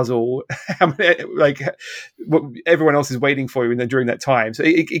this puzzle, like everyone else is waiting for you during that time. So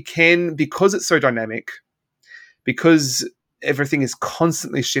it can, because it's so dynamic, because everything is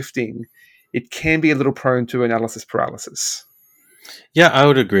constantly shifting, it can be a little prone to analysis paralysis. Yeah, I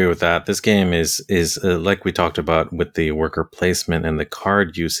would agree with that. This game is like we talked about with the worker placement and the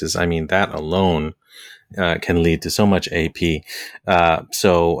card uses. I mean, that alone can lead to so much AP.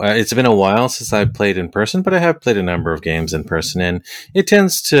 So it's been a while since I've played in person, but I have played a number of games in person, and it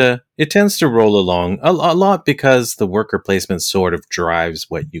tends to roll along a lot because the worker placement sort of drives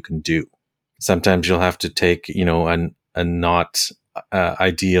what you can do. Sometimes you'll have to take, a not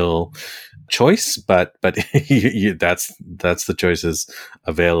ideal choice, but that's the choices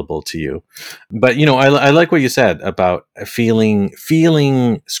available to you. But I like what you said about feeling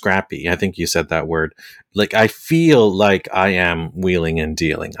scrappy. I think you said that word. Like, I feel like I am wheeling and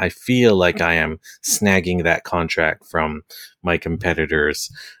dealing. I feel like I am snagging that contract from my competitors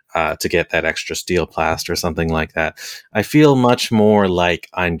to get that extra steel plast or something like that. I feel much more like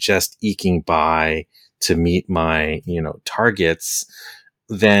I'm just eking by to meet my targets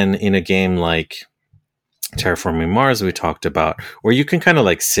than in a game like Terraforming Mars we talked about, where you can kind of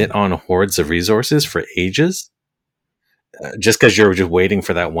like sit on hordes of resources for ages, just because you're just waiting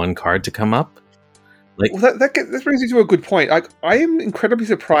for that one card to come up. Like, well, that brings me to a good point. I am incredibly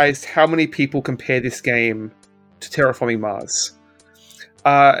surprised how many people compare this game to Terraforming Mars.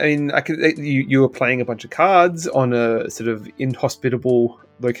 You were playing a bunch of cards on a sort of inhospitable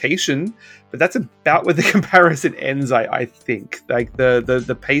location, but that's about where the comparison ends. I think, like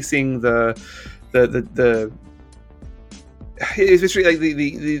the pacing, especially like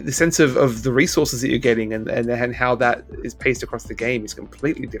the sense of the resources that you're getting and how that is paced across the game is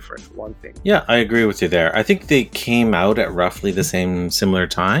completely different. For one thing. Yeah, I agree with you there. I think they came out at roughly the similar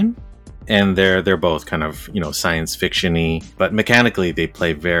time. And they're both kind of, science fiction-y, but mechanically they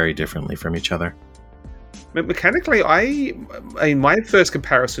play very differently from each other. Mechanically, my first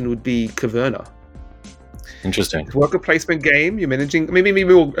comparison would be Caverna. Interesting. Worker placement game. You're managing, maybe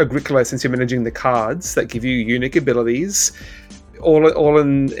more Agricola, since you're managing the cards that give you unique abilities. All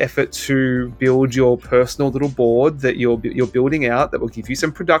in effort to build your personal little board that you're building out that will give you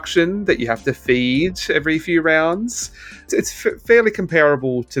some production that you have to feed every few rounds. It's fairly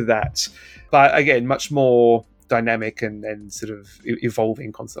comparable to that, but again, much more dynamic and sort of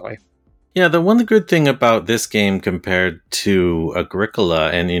evolving constantly. Yeah, the one good thing about this game compared to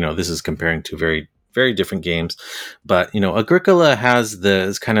Agricola, and this is comparing to very, very different games, but Agricola has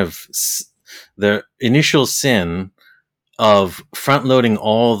the kind of the initial sin of front-loading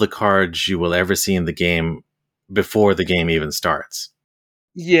all the cards you will ever see in the game before the game even starts.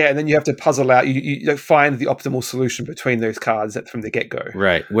 Yeah, and then you have to puzzle out, you find the optimal solution between those cards from the get-go.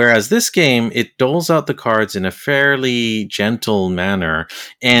 Right. Whereas this game, it doles out the cards in a fairly gentle manner,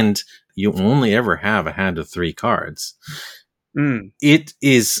 and you only ever have a hand of 3 cards. Mm. It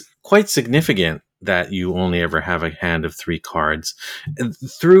is quite significant that you only ever have a hand of 3 cards.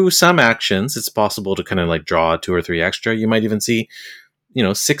 Through some actions, it's possible to kind of like draw 2 or 3 extra. You might even see,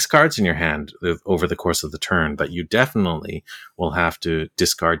 6 cards in your hand over the course of the turn, but you definitely will have to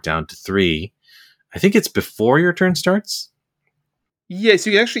discard down to 3. I think it's before your turn starts. Yeah,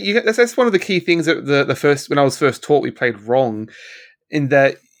 so that's one of the key things that when I was first taught, we played wrong, in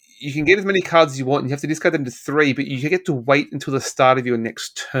that you can get as many cards as you want, and you have to discard them to 3, but you get to wait until the start of your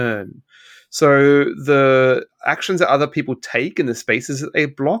next turn. So the actions that other people take and the spaces that they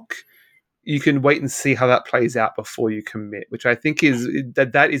block, you can wait and see how that plays out before you commit, which I think is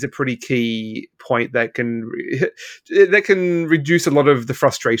that is a pretty key point that can reduce a lot of the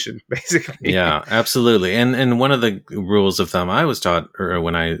frustration, basically. Yeah, absolutely. And one of the rules of thumb I was taught or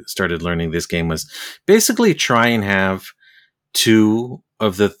when I started learning this game was basically try and have 2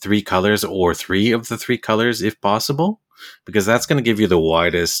 of the 3 colors or 3 of the 3 colors if possible, because that's going to give you the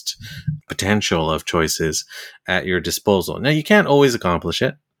widest potential of choices at your disposal. Now, you can't always accomplish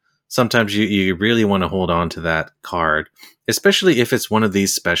it. Sometimes you really want to hold on to that card, especially if it's one of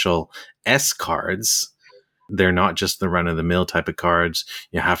these special S cards. They're not just the run-of-the-mill type of cards.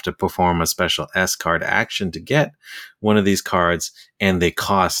 You have to perform a special S card action to get one of these cards, and they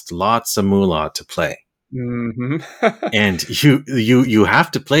cost lots of moolah to play. Mm-hmm. And you have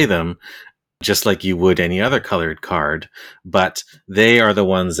to play them just like you would any other colored card, but they are the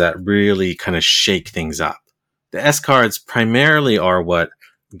ones that really kind of shake things up. The S cards primarily are what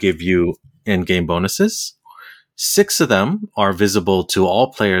give you end-game bonuses. 6 of them are visible to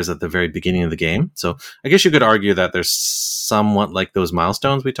all players at the very beginning of the game. So I guess you could argue that they're somewhat like those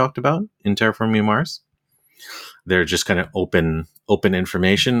milestones we talked about in Terraforming Mars. They're just kind of open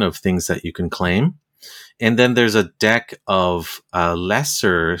information of things that you can claim. And then there's a deck of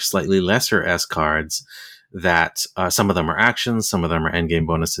slightly lesser S cards that some of them are actions, some of them are endgame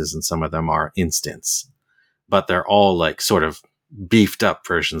bonuses, and some of them are instants. But they're all like sort of beefed up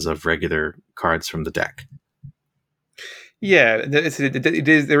versions of regular cards from the deck. Yeah,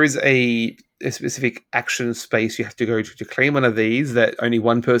 there is a specific action space you have to go to claim one of these that only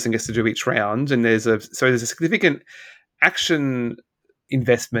one person gets to do each round, and there's a significant action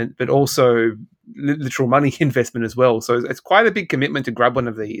investment, but also literal money investment as well. So it's quite a big commitment to grab one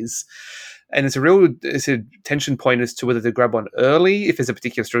of these. And it's a tension point as to whether to grab one early, if there's a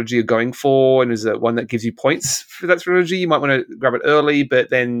particular strategy you're going for, and is it one that gives you points for that strategy. You might want to grab it early, but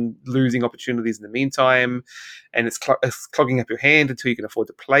then losing opportunities in the meantime, and it's clogging up your hand until you can afford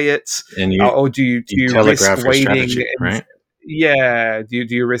to play it. And or do you risk waiting? Right? Yeah. Do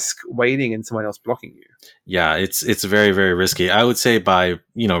you risk waiting and someone else blocking you? Yeah, it's very, very risky. I would say by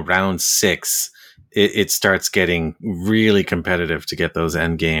round 6, it starts getting really competitive to get those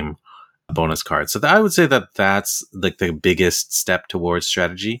end game bonus cards. So I would say that that's like the biggest step towards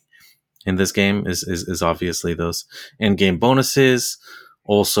strategy in this game is obviously those end game bonuses.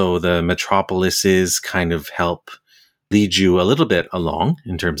 Also, the metropolises kind of help lead you a little bit along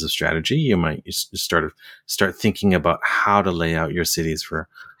in terms of strategy. You might start thinking about how to lay out your cities for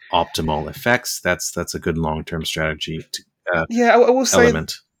optimal effects. That's a good long-term strategy. I will say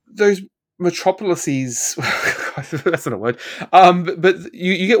element. Those metropolises, that's not a word, but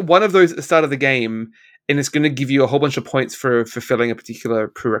you get one of those at the start of the game, and it's going to give you a whole bunch of points for fulfilling a particular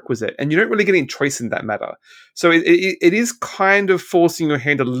prerequisite, and you don't really get any choice in that matter. So it is kind of forcing your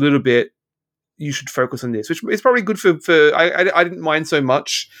hand a little bit. You should focus on this, which is probably good for I didn't mind so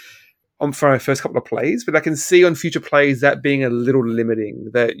much for my first couple of plays, but I can see on future plays that being a little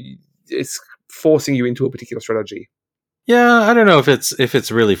limiting, that it's forcing you into a particular strategy. Yeah, I don't know if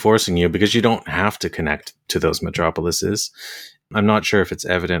it's really forcing you, because you don't have to connect to those metropolises. I'm not sure if it's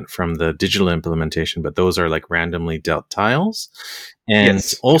evident from the digital implementation, but those are like randomly dealt tiles. And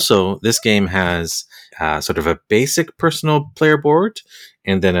Yes. Also, this game has sort of a basic personal player board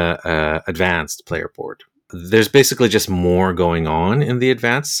and then a advanced player board. There's basically just more going on in the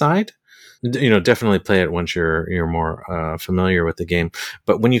advanced side. Definitely play it once you're more familiar with the game.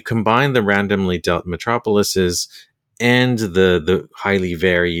 But when you combine the randomly dealt metropolises and the highly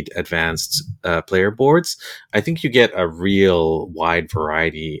varied advanced player boards, I think you get a real wide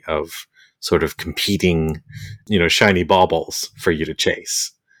variety of sort of competing, shiny baubles for you to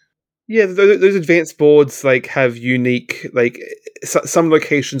chase. Yeah, those advanced boards have unique, some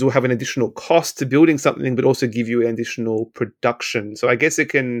locations will have an additional cost to building something, but also give you an additional production. So I guess you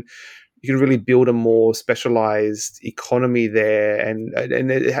can really build a more specialized economy there, and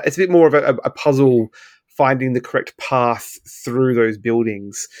it's a bit more of a puzzle finding the correct path through those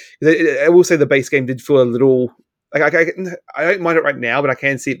buildings. I will say the base game did feel a little I don't mind it right now, but I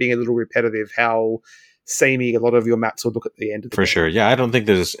can see it being a little repetitive. How samey a lot of your maps will look at the end of the For game. sure. Yeah, I don't think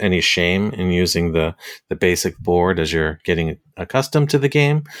there's any shame in using the basic board as you're getting accustomed to the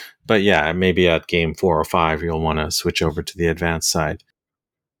game. But yeah, maybe at game 4 or 5, you'll want to switch over to the advanced side.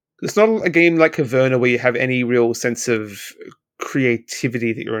 It's not a game like Caverna where you have any real sense of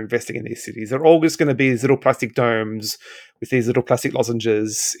creativity that you're investing in these cities. They're all just going to be these little plastic domes with these little plastic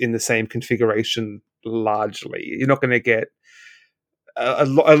lozenges in the same configuration largely. You're not going to get a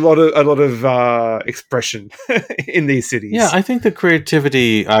lot of expression in these Yeah, cities. I think the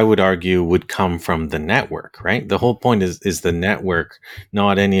creativity, I would argue, would come from the network, right? The whole point is the network,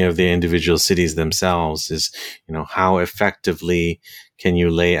 not any of the individual cities themselves. Is, how effectively can you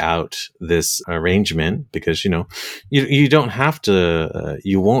lay out this arrangement? Because you don't have to,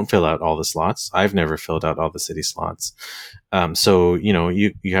 you won't fill out all the slots. I've never filled out all the city slots. So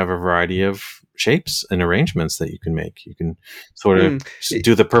you have a variety of shapes and arrangements that you can make. You can sort of Mm.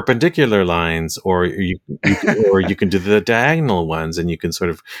 do the perpendicular lines, or you can do the diagonal ones, and you can sort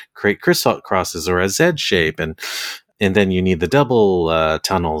of create crisscrosses or a Z shape, and then you need the double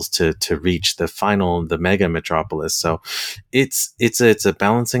tunnels to reach the mega metropolis. So it's a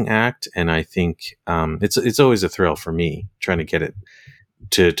balancing act, and I think it's always a thrill for me trying to get it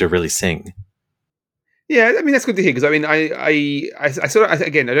to really sing. Yeah, I mean that's good to hear because I mean I sort of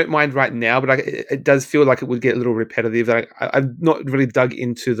again I don't mind right now, but it does feel like it would get a little repetitive. I've not really dug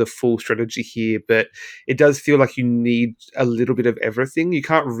into the full strategy here, but it does feel like you need a little bit of everything. You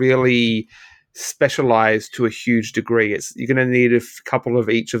can't really specialize to a huge degree. You're going to need a couple of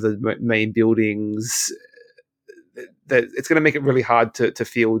each of the main buildings. That it's going to make it really hard to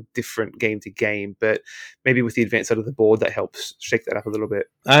feel different game to game, but maybe with the advanced side of the board that helps shake that up a little bit.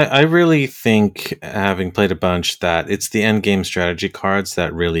 I really think, having played a bunch, that it's the end game strategy cards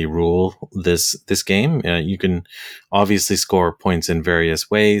that really rule this game. You can obviously score points in various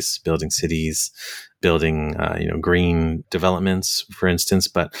ways, building cities, building green developments, for instance.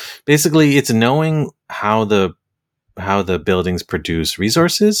 But basically, it's knowing how the buildings produce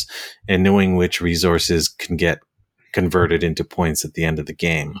resources and knowing which resources can get converted into points at the end of the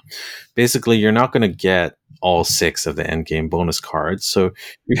game. Basically, you're not going to get all 6 of the end game bonus cards. So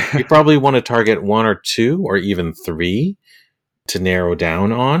you probably want to target 1 or 2 or even 3 to narrow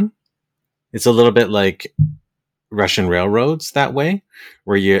down on. It's a little bit like Russian railroads that way,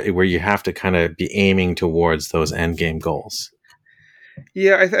 where you have to kind of be aiming towards those end game goals.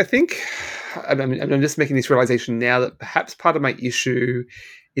 Yeah, I think I'm just making this realization now that perhaps part of my issue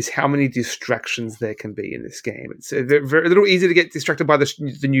is how many distractions there can be in this game. It's a little easy to get distracted by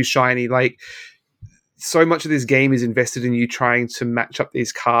the new shiny. Like, so much of this game is invested in you trying to match up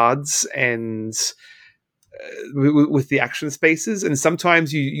these cards and with the action spaces. And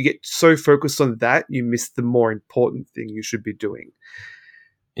sometimes you get so focused on that, you miss the more important thing you should be doing.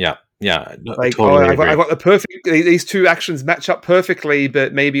 Yeah. Yeah, like, totally I got the perfect. These 2 actions match up perfectly,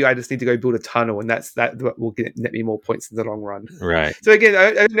 but maybe I just need to go build a tunnel, and that will net me more points in the long run. Right. So again,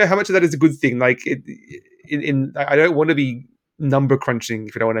 I don't know how much of that is a good thing. Like, I don't want to be number crunching,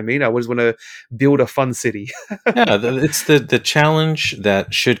 if you know what I mean. I just want to build a fun city. Yeah, it's the challenge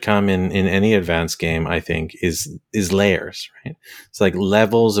that should come in any advanced game, I think, is layers, right? It's like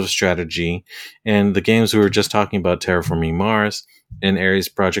levels of strategy, and the games we were just talking about, Terraforming Mars and Ares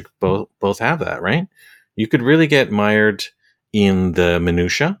Project, both have that, right? You could really get mired in the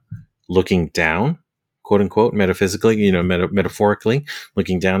minutia, looking down, quote unquote, metaphysically, metaphorically,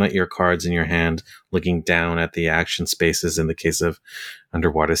 looking down at your cards in your hand, looking down at the action spaces in the case of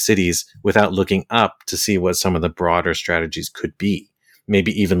underwater cities, without looking up to see what some of the broader strategies could be.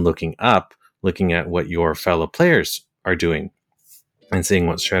 Maybe even looking up, looking at what your fellow players are doing and seeing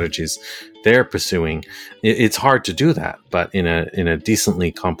what strategies they're pursuing. It's hard to do that, but in a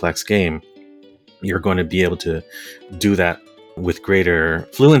decently complex game, you're going to be able to do that with greater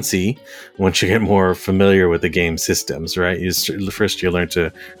fluency once you get more familiar with the game systems, right? First you learn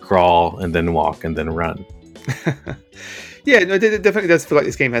to crawl and then walk and then run. Yeah, no, it definitely does feel like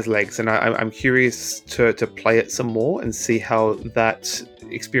this game has legs, and I'm curious to play it some more and see how that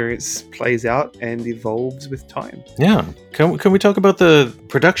experience plays out and evolves with time. Yeah. Can we talk about the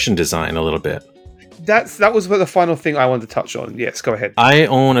production design a little bit? That was the final thing I wanted to touch on. Yes, go ahead. I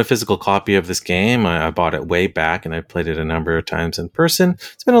own a physical copy of this game. I bought it way back, and I played it a number of times in person.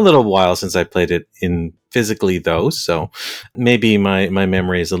 It's been a little while since I played it in physically, though, so maybe my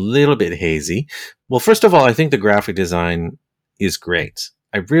memory is a little bit hazy. Well, first of all, I think the graphic design is great.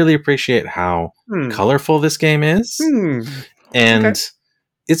 I really appreciate how colorful this game is. And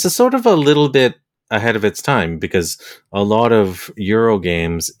it's a sort of a little bit ahead of its time, because a lot of Euro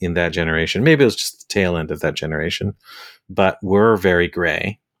games in that generation, maybe it was just the tail end of that generation, but were very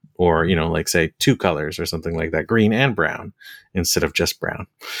gray, or, like say 2 colors or something like that, green and brown instead of just brown.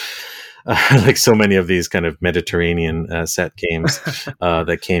 Like so many of these kind of Mediterranean set games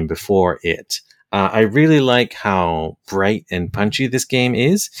that came before it. I really like how bright and punchy this game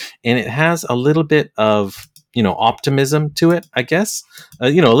is, and it has a little bit of optimism to it, I guess. A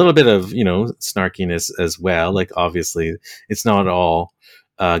little bit of snarkiness as well. Like, obviously, it's not all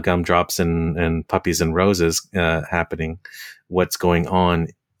gumdrops and puppies and roses happening, what's going on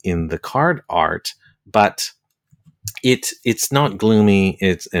in the card art, but it's not gloomy,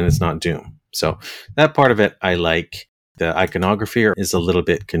 it's not doom. So that part of it I like. The iconography is a little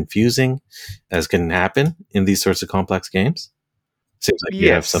bit confusing, as can happen in these sorts of complex games. Seems like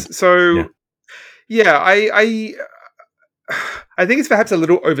you have some. Yes. So Yeah. yeah, I think it's perhaps a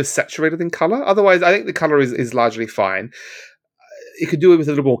little oversaturated in color. Otherwise, I think the color is largely fine. It could do it with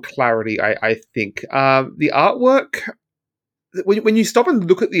a little more clarity, I think. The artwork, when you stop and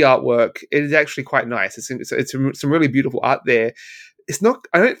look at the artwork, it is actually quite nice. It's some really beautiful art there. It's not.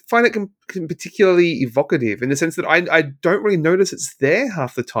 I don't find it particularly evocative in the sense that I don't really notice it's there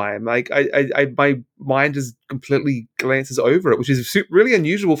half the time. Like my mind just completely glances over it, which is really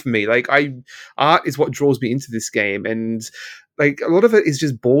unusual for me. Like art is what draws me into this game, and like a lot of it is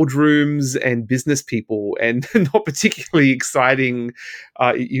just boardrooms and business people, and not particularly exciting,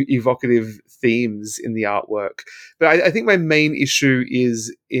 evocative themes in the artwork. But I think my main issue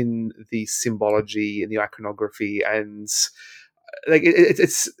is in the symbology and the iconography, and like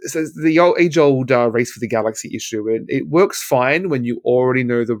it's the age old race for the galaxy issue. It works fine when you already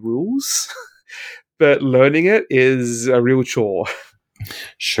know the rules, but learning it is a real chore.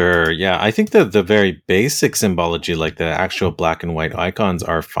 Sure. Yeah. I think that the very basic symbology, like the actual black and white icons,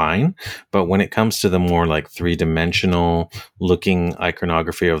 are fine. But when it comes to the more like 3-dimensional looking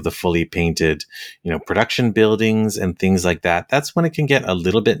iconography of the fully painted, production buildings and things like that, that's when it can get a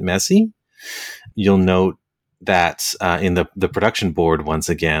little bit messy. You'll note that in the production board, once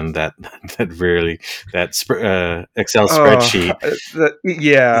again, that Excel spreadsheet,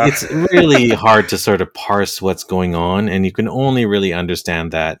 yeah, it's really hard to sort of parse what's going on, and you can only really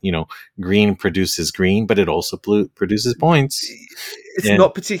understand that green produces green, but it also produces points. It's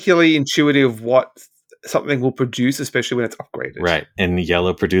not particularly intuitive what something will produce, especially when it's upgraded. Right. And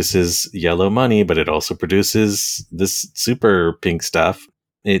yellow produces yellow money, but it also produces this super pink stuff.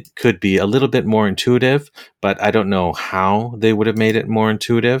 It could be a little bit more intuitive, but I don't know how they would have made it more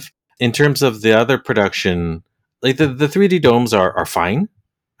intuitive. In terms of the other production, like the 3D domes are fine.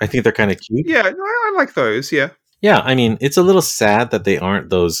 I think they're kind of cute. Yeah, I like those, yeah. Yeah, I mean, it's a little sad that they aren't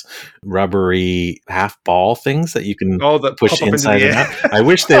those rubbery half ball things that you can push inside and out. I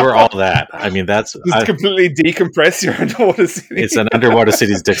wish they were all that. I mean, that's completely decompress your underwater city. It's an underwater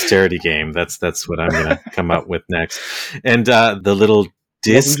cities dexterity game. That's what I'm going to come up with next. And the little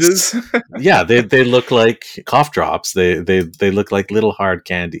discs, yeah, they look like cough drops. They look like little hard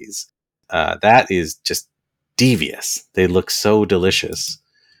candies. That is just devious. They look so delicious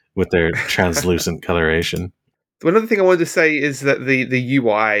with their translucent coloration. One other thing I wanted to say is that the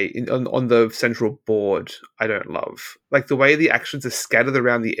UI on the central board, I don't love. Like the way the actions are scattered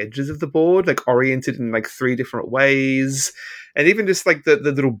around the edges of the board, like oriented in like 3 different ways. And even just like the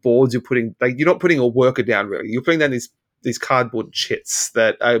little boards you're putting, like you're not putting a worker down really. You're putting down these cardboard chits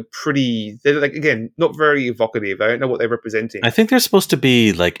that are they're like, again, not very evocative. I don't know what they're representing. I think they're supposed to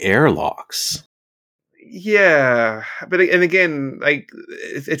be like airlocks. Yeah, and again, like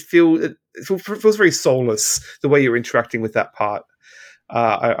it feels very soulless the way you're interacting with that part.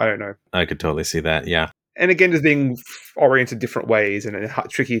 I don't know. I could totally see that. Yeah, and again, just being oriented different ways and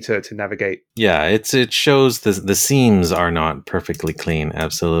tricky to navigate. Yeah, it shows the seams are not perfectly clean.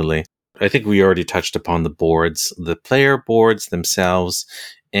 Absolutely. I think we already touched upon the boards, the player boards themselves,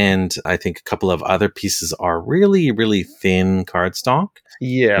 and I think a couple of other pieces are really, really thin cardstock.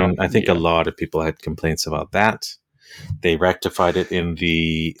 Yeah. And I think a lot of people had complaints about that. They rectified it in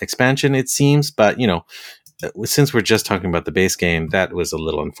the expansion, it seems, but since we're just talking about the base game, that was a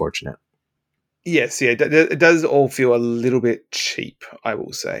little unfortunate. Yes, yeah, it does all feel a little bit cheap, I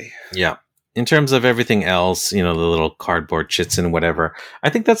will say. Yeah. In terms of everything else, the little cardboard chits and whatever, I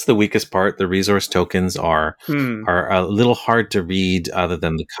think that's the weakest part. The resource tokens are a little hard to read other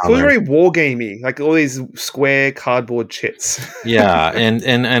than the color. It's very wargamey, like all these square cardboard chits. Yeah,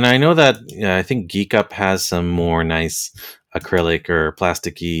 and I know that I think Geek Up has some more nice acrylic or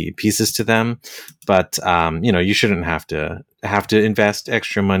plasticky pieces to them, but you shouldn't have to invest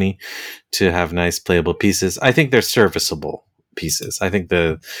extra money to have nice playable pieces. I think they're serviceable pieces. I think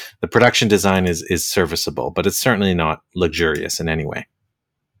the production design is serviceable, but it's certainly not luxurious in any way.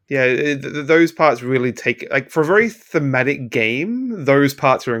 Yeah, those parts really take, like, for a very thematic game, those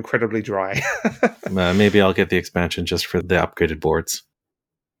parts are incredibly dry. Maybe I'll get the expansion just for the upgraded boards.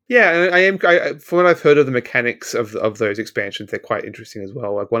 Yeah, from what I've heard of the mechanics of those expansions, they're quite interesting as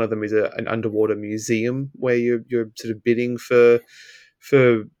well. Like one of them is an underwater museum where you're sort of bidding for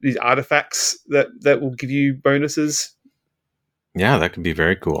these artifacts that will give you bonuses. Yeah, that could be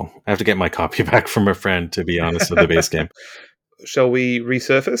very cool. I have to get my copy back from a friend, to be honest, with the base game. shall we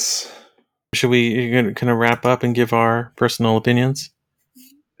resurface? Should we kind of wrap up and give our personal opinions?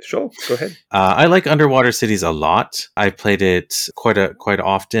 Sure, go ahead. I like Underwater Cities a lot. I've played it quite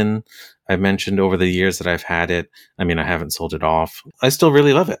often. I've mentioned over the years that I've had it. I mean, I haven't sold it off. I still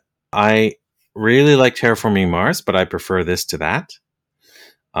really love it. I really like Terraforming Mars, but I prefer this to that.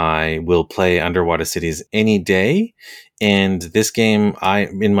 I will play Underwater Cities any day. And this game,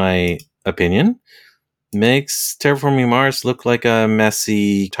 in my opinion, makes Terraforming Mars look like a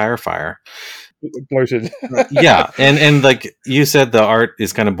messy tire fire. Bloated. Yeah, and like you said, the art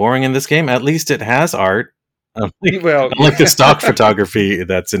is kind of boring in this game. At least it has art. Unlike the stock photography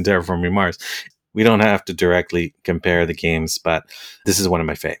that's in Terraforming Mars. We don't have to directly compare the games, but this is one of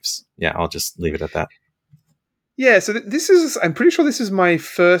my faves. Yeah, I'll just leave it at that. Yeah, so I'm pretty sure this is my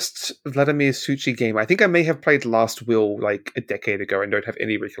first Vladimir Suchý game. I think I may have played Last Will like a decade ago and don't have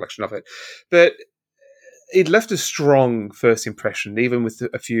any recollection of it. But it left a strong first impression, even with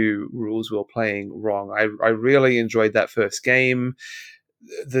a few rules we were playing wrong. I really enjoyed that first game.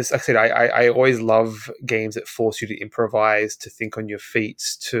 Like I said, I always love games that force you to improvise, to think on your feet,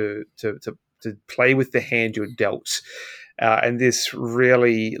 to play with the hand you're dealt. And this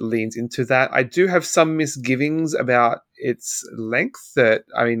really leans into that. I do have some misgivings about its length. That,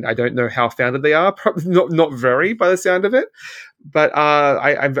 I mean, I don't know how founded they are. Probably not very, by the sound of it. But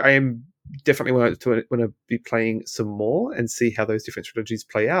I am definitely want to be playing some more and see how those different strategies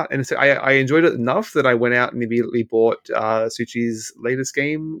play out. And so I enjoyed it enough that I went out and immediately bought Suchi's latest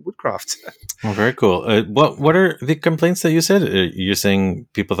game, Woodcraft. Oh, very cool. What are the complaints that you said? You're saying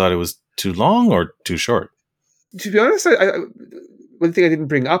people thought it was too long or too short? To be honest, one thing I didn't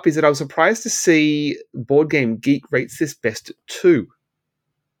bring up is that I was surprised to see Board Game Geek rates this best at 2.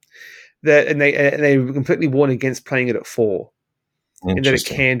 And they completely warn against playing it at 4. And that it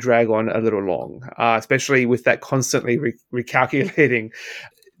can drag on a little long, especially with that constantly recalculating.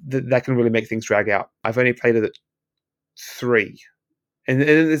 That can really make things drag out. I've only played it at 3. And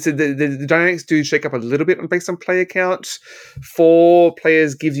the dynamics do shake up a little bit based on player count. 4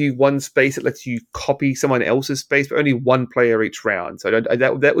 players gives you one space. It lets you copy someone else's space, but only one player each round. So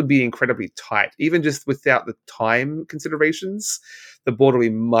that would be incredibly tight. Even just without the time considerations, the board will be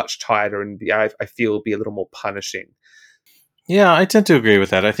much tighter and I feel be a little more punishing. Yeah, I tend to agree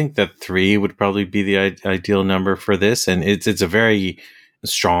with that. I think that 3 would probably be the ideal number for this. And it's a very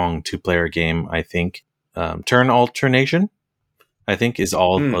strong 2-player game, I think. Turn alternation, I think, is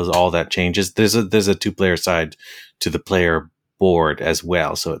all that changes. There's a 2-player side to the player board as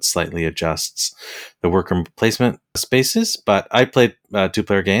well, so it slightly adjusts the worker placement spaces. But I played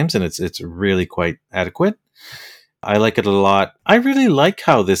 2-player games, and it's really quite adequate. I like it a lot. I really like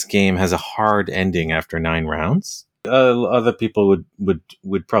how this game has a hard ending after 9 rounds. Other people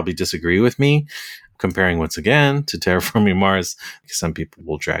would probably disagree with me, comparing once again to Terraforming Mars. Some people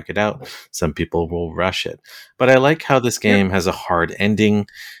will drag it out. Some people will rush it. But I like how this game has a hard ending.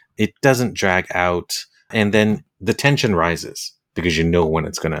 It doesn't drag out. And then the tension rises because you know when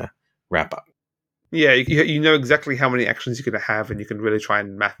it's going to wrap up. Yeah, you know exactly how many actions you're going to have, and you can really try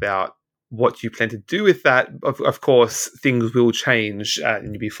and map out what you plan to do with that. Of course, things will change and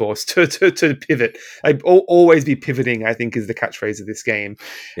you'll be forced to pivot. Always be pivoting, I think, is the catchphrase of this game.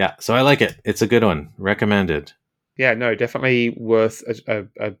 Yeah, so I like it. It's a good one. Recommended. Yeah, no, definitely worth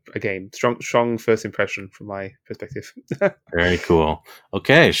a game. Strong first impression from my perspective. Very cool.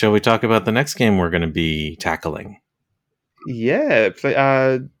 Okay, shall we talk about the next game we're going to be tackling? Yeah,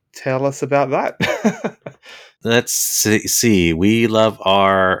 tell us about that. Let's see. We love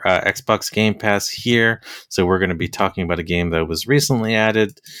our Xbox Game Pass here, so we're going to be talking about a game that was recently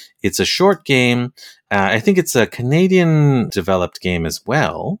added. It's a short game. I think it's a Canadian-developed game as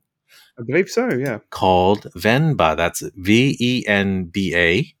well. I believe so, yeah. Called Venba. That's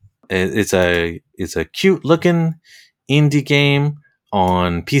Venba. It's a cute-looking indie game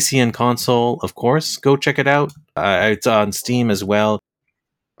on PC and console, of course. Go check it out. It's on Steam as well.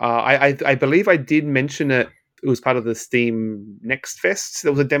 I believe I did mention it. It was part of the Steam Next Fest.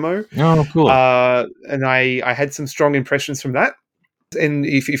 There was a demo. Oh, cool. And I had some strong impressions from that. And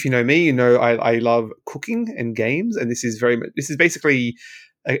if you know me, you know I love cooking and games. And this is basically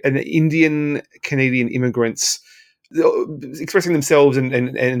an Indian Canadian immigrants expressing themselves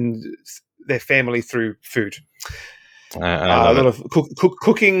and their family through food. A lot of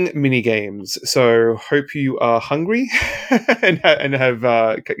cooking mini games. So hope you are hungry and have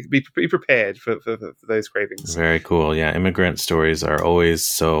be prepared for those cravings. Very cool. Yeah, immigrant stories are always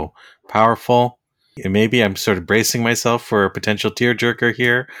so powerful. And maybe I'm sort of bracing myself for a potential tearjerker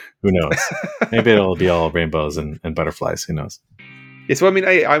here. Who knows? Maybe it'll be all rainbows and butterflies. Who knows? Yes, well, I mean,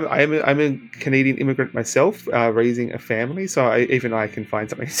 I'm a Canadian immigrant myself, raising a family, so even I can find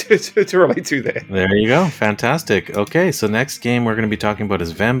something to relate to there. There you go. Fantastic. Okay, so next game we're going to be talking about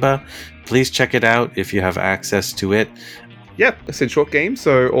is Venba. Please check it out if you have access to it. Yeah, it's a short game,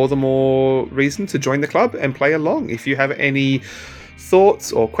 so all the more reason to join the club and play along. If you have any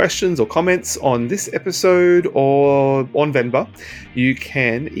thoughts or questions or comments on this episode or on Venba, you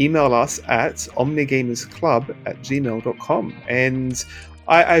can email us at omnigamersclub@gmail.com. And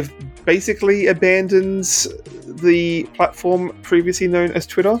I've basically abandoned the platform previously known as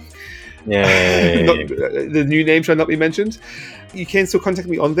Twitter. Yay. The new name shall not be mentioned. You can still contact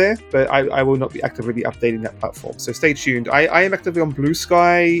me on there, but I will not be actively updating that platform. So stay tuned. I am actively on Blue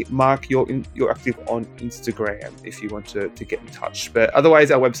Sky. Mark, you're active on Instagram if you want to get in touch. But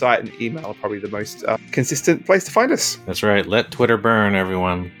otherwise, our website and email are probably the most consistent place to find us. That's right. Let Twitter burn,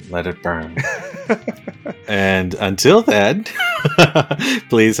 everyone. Let it burn. And until then,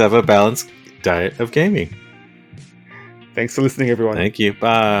 please have a balanced diet of gaming. Thanks for listening, everyone. Thank you.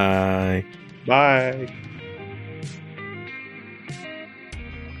 Bye. Bye.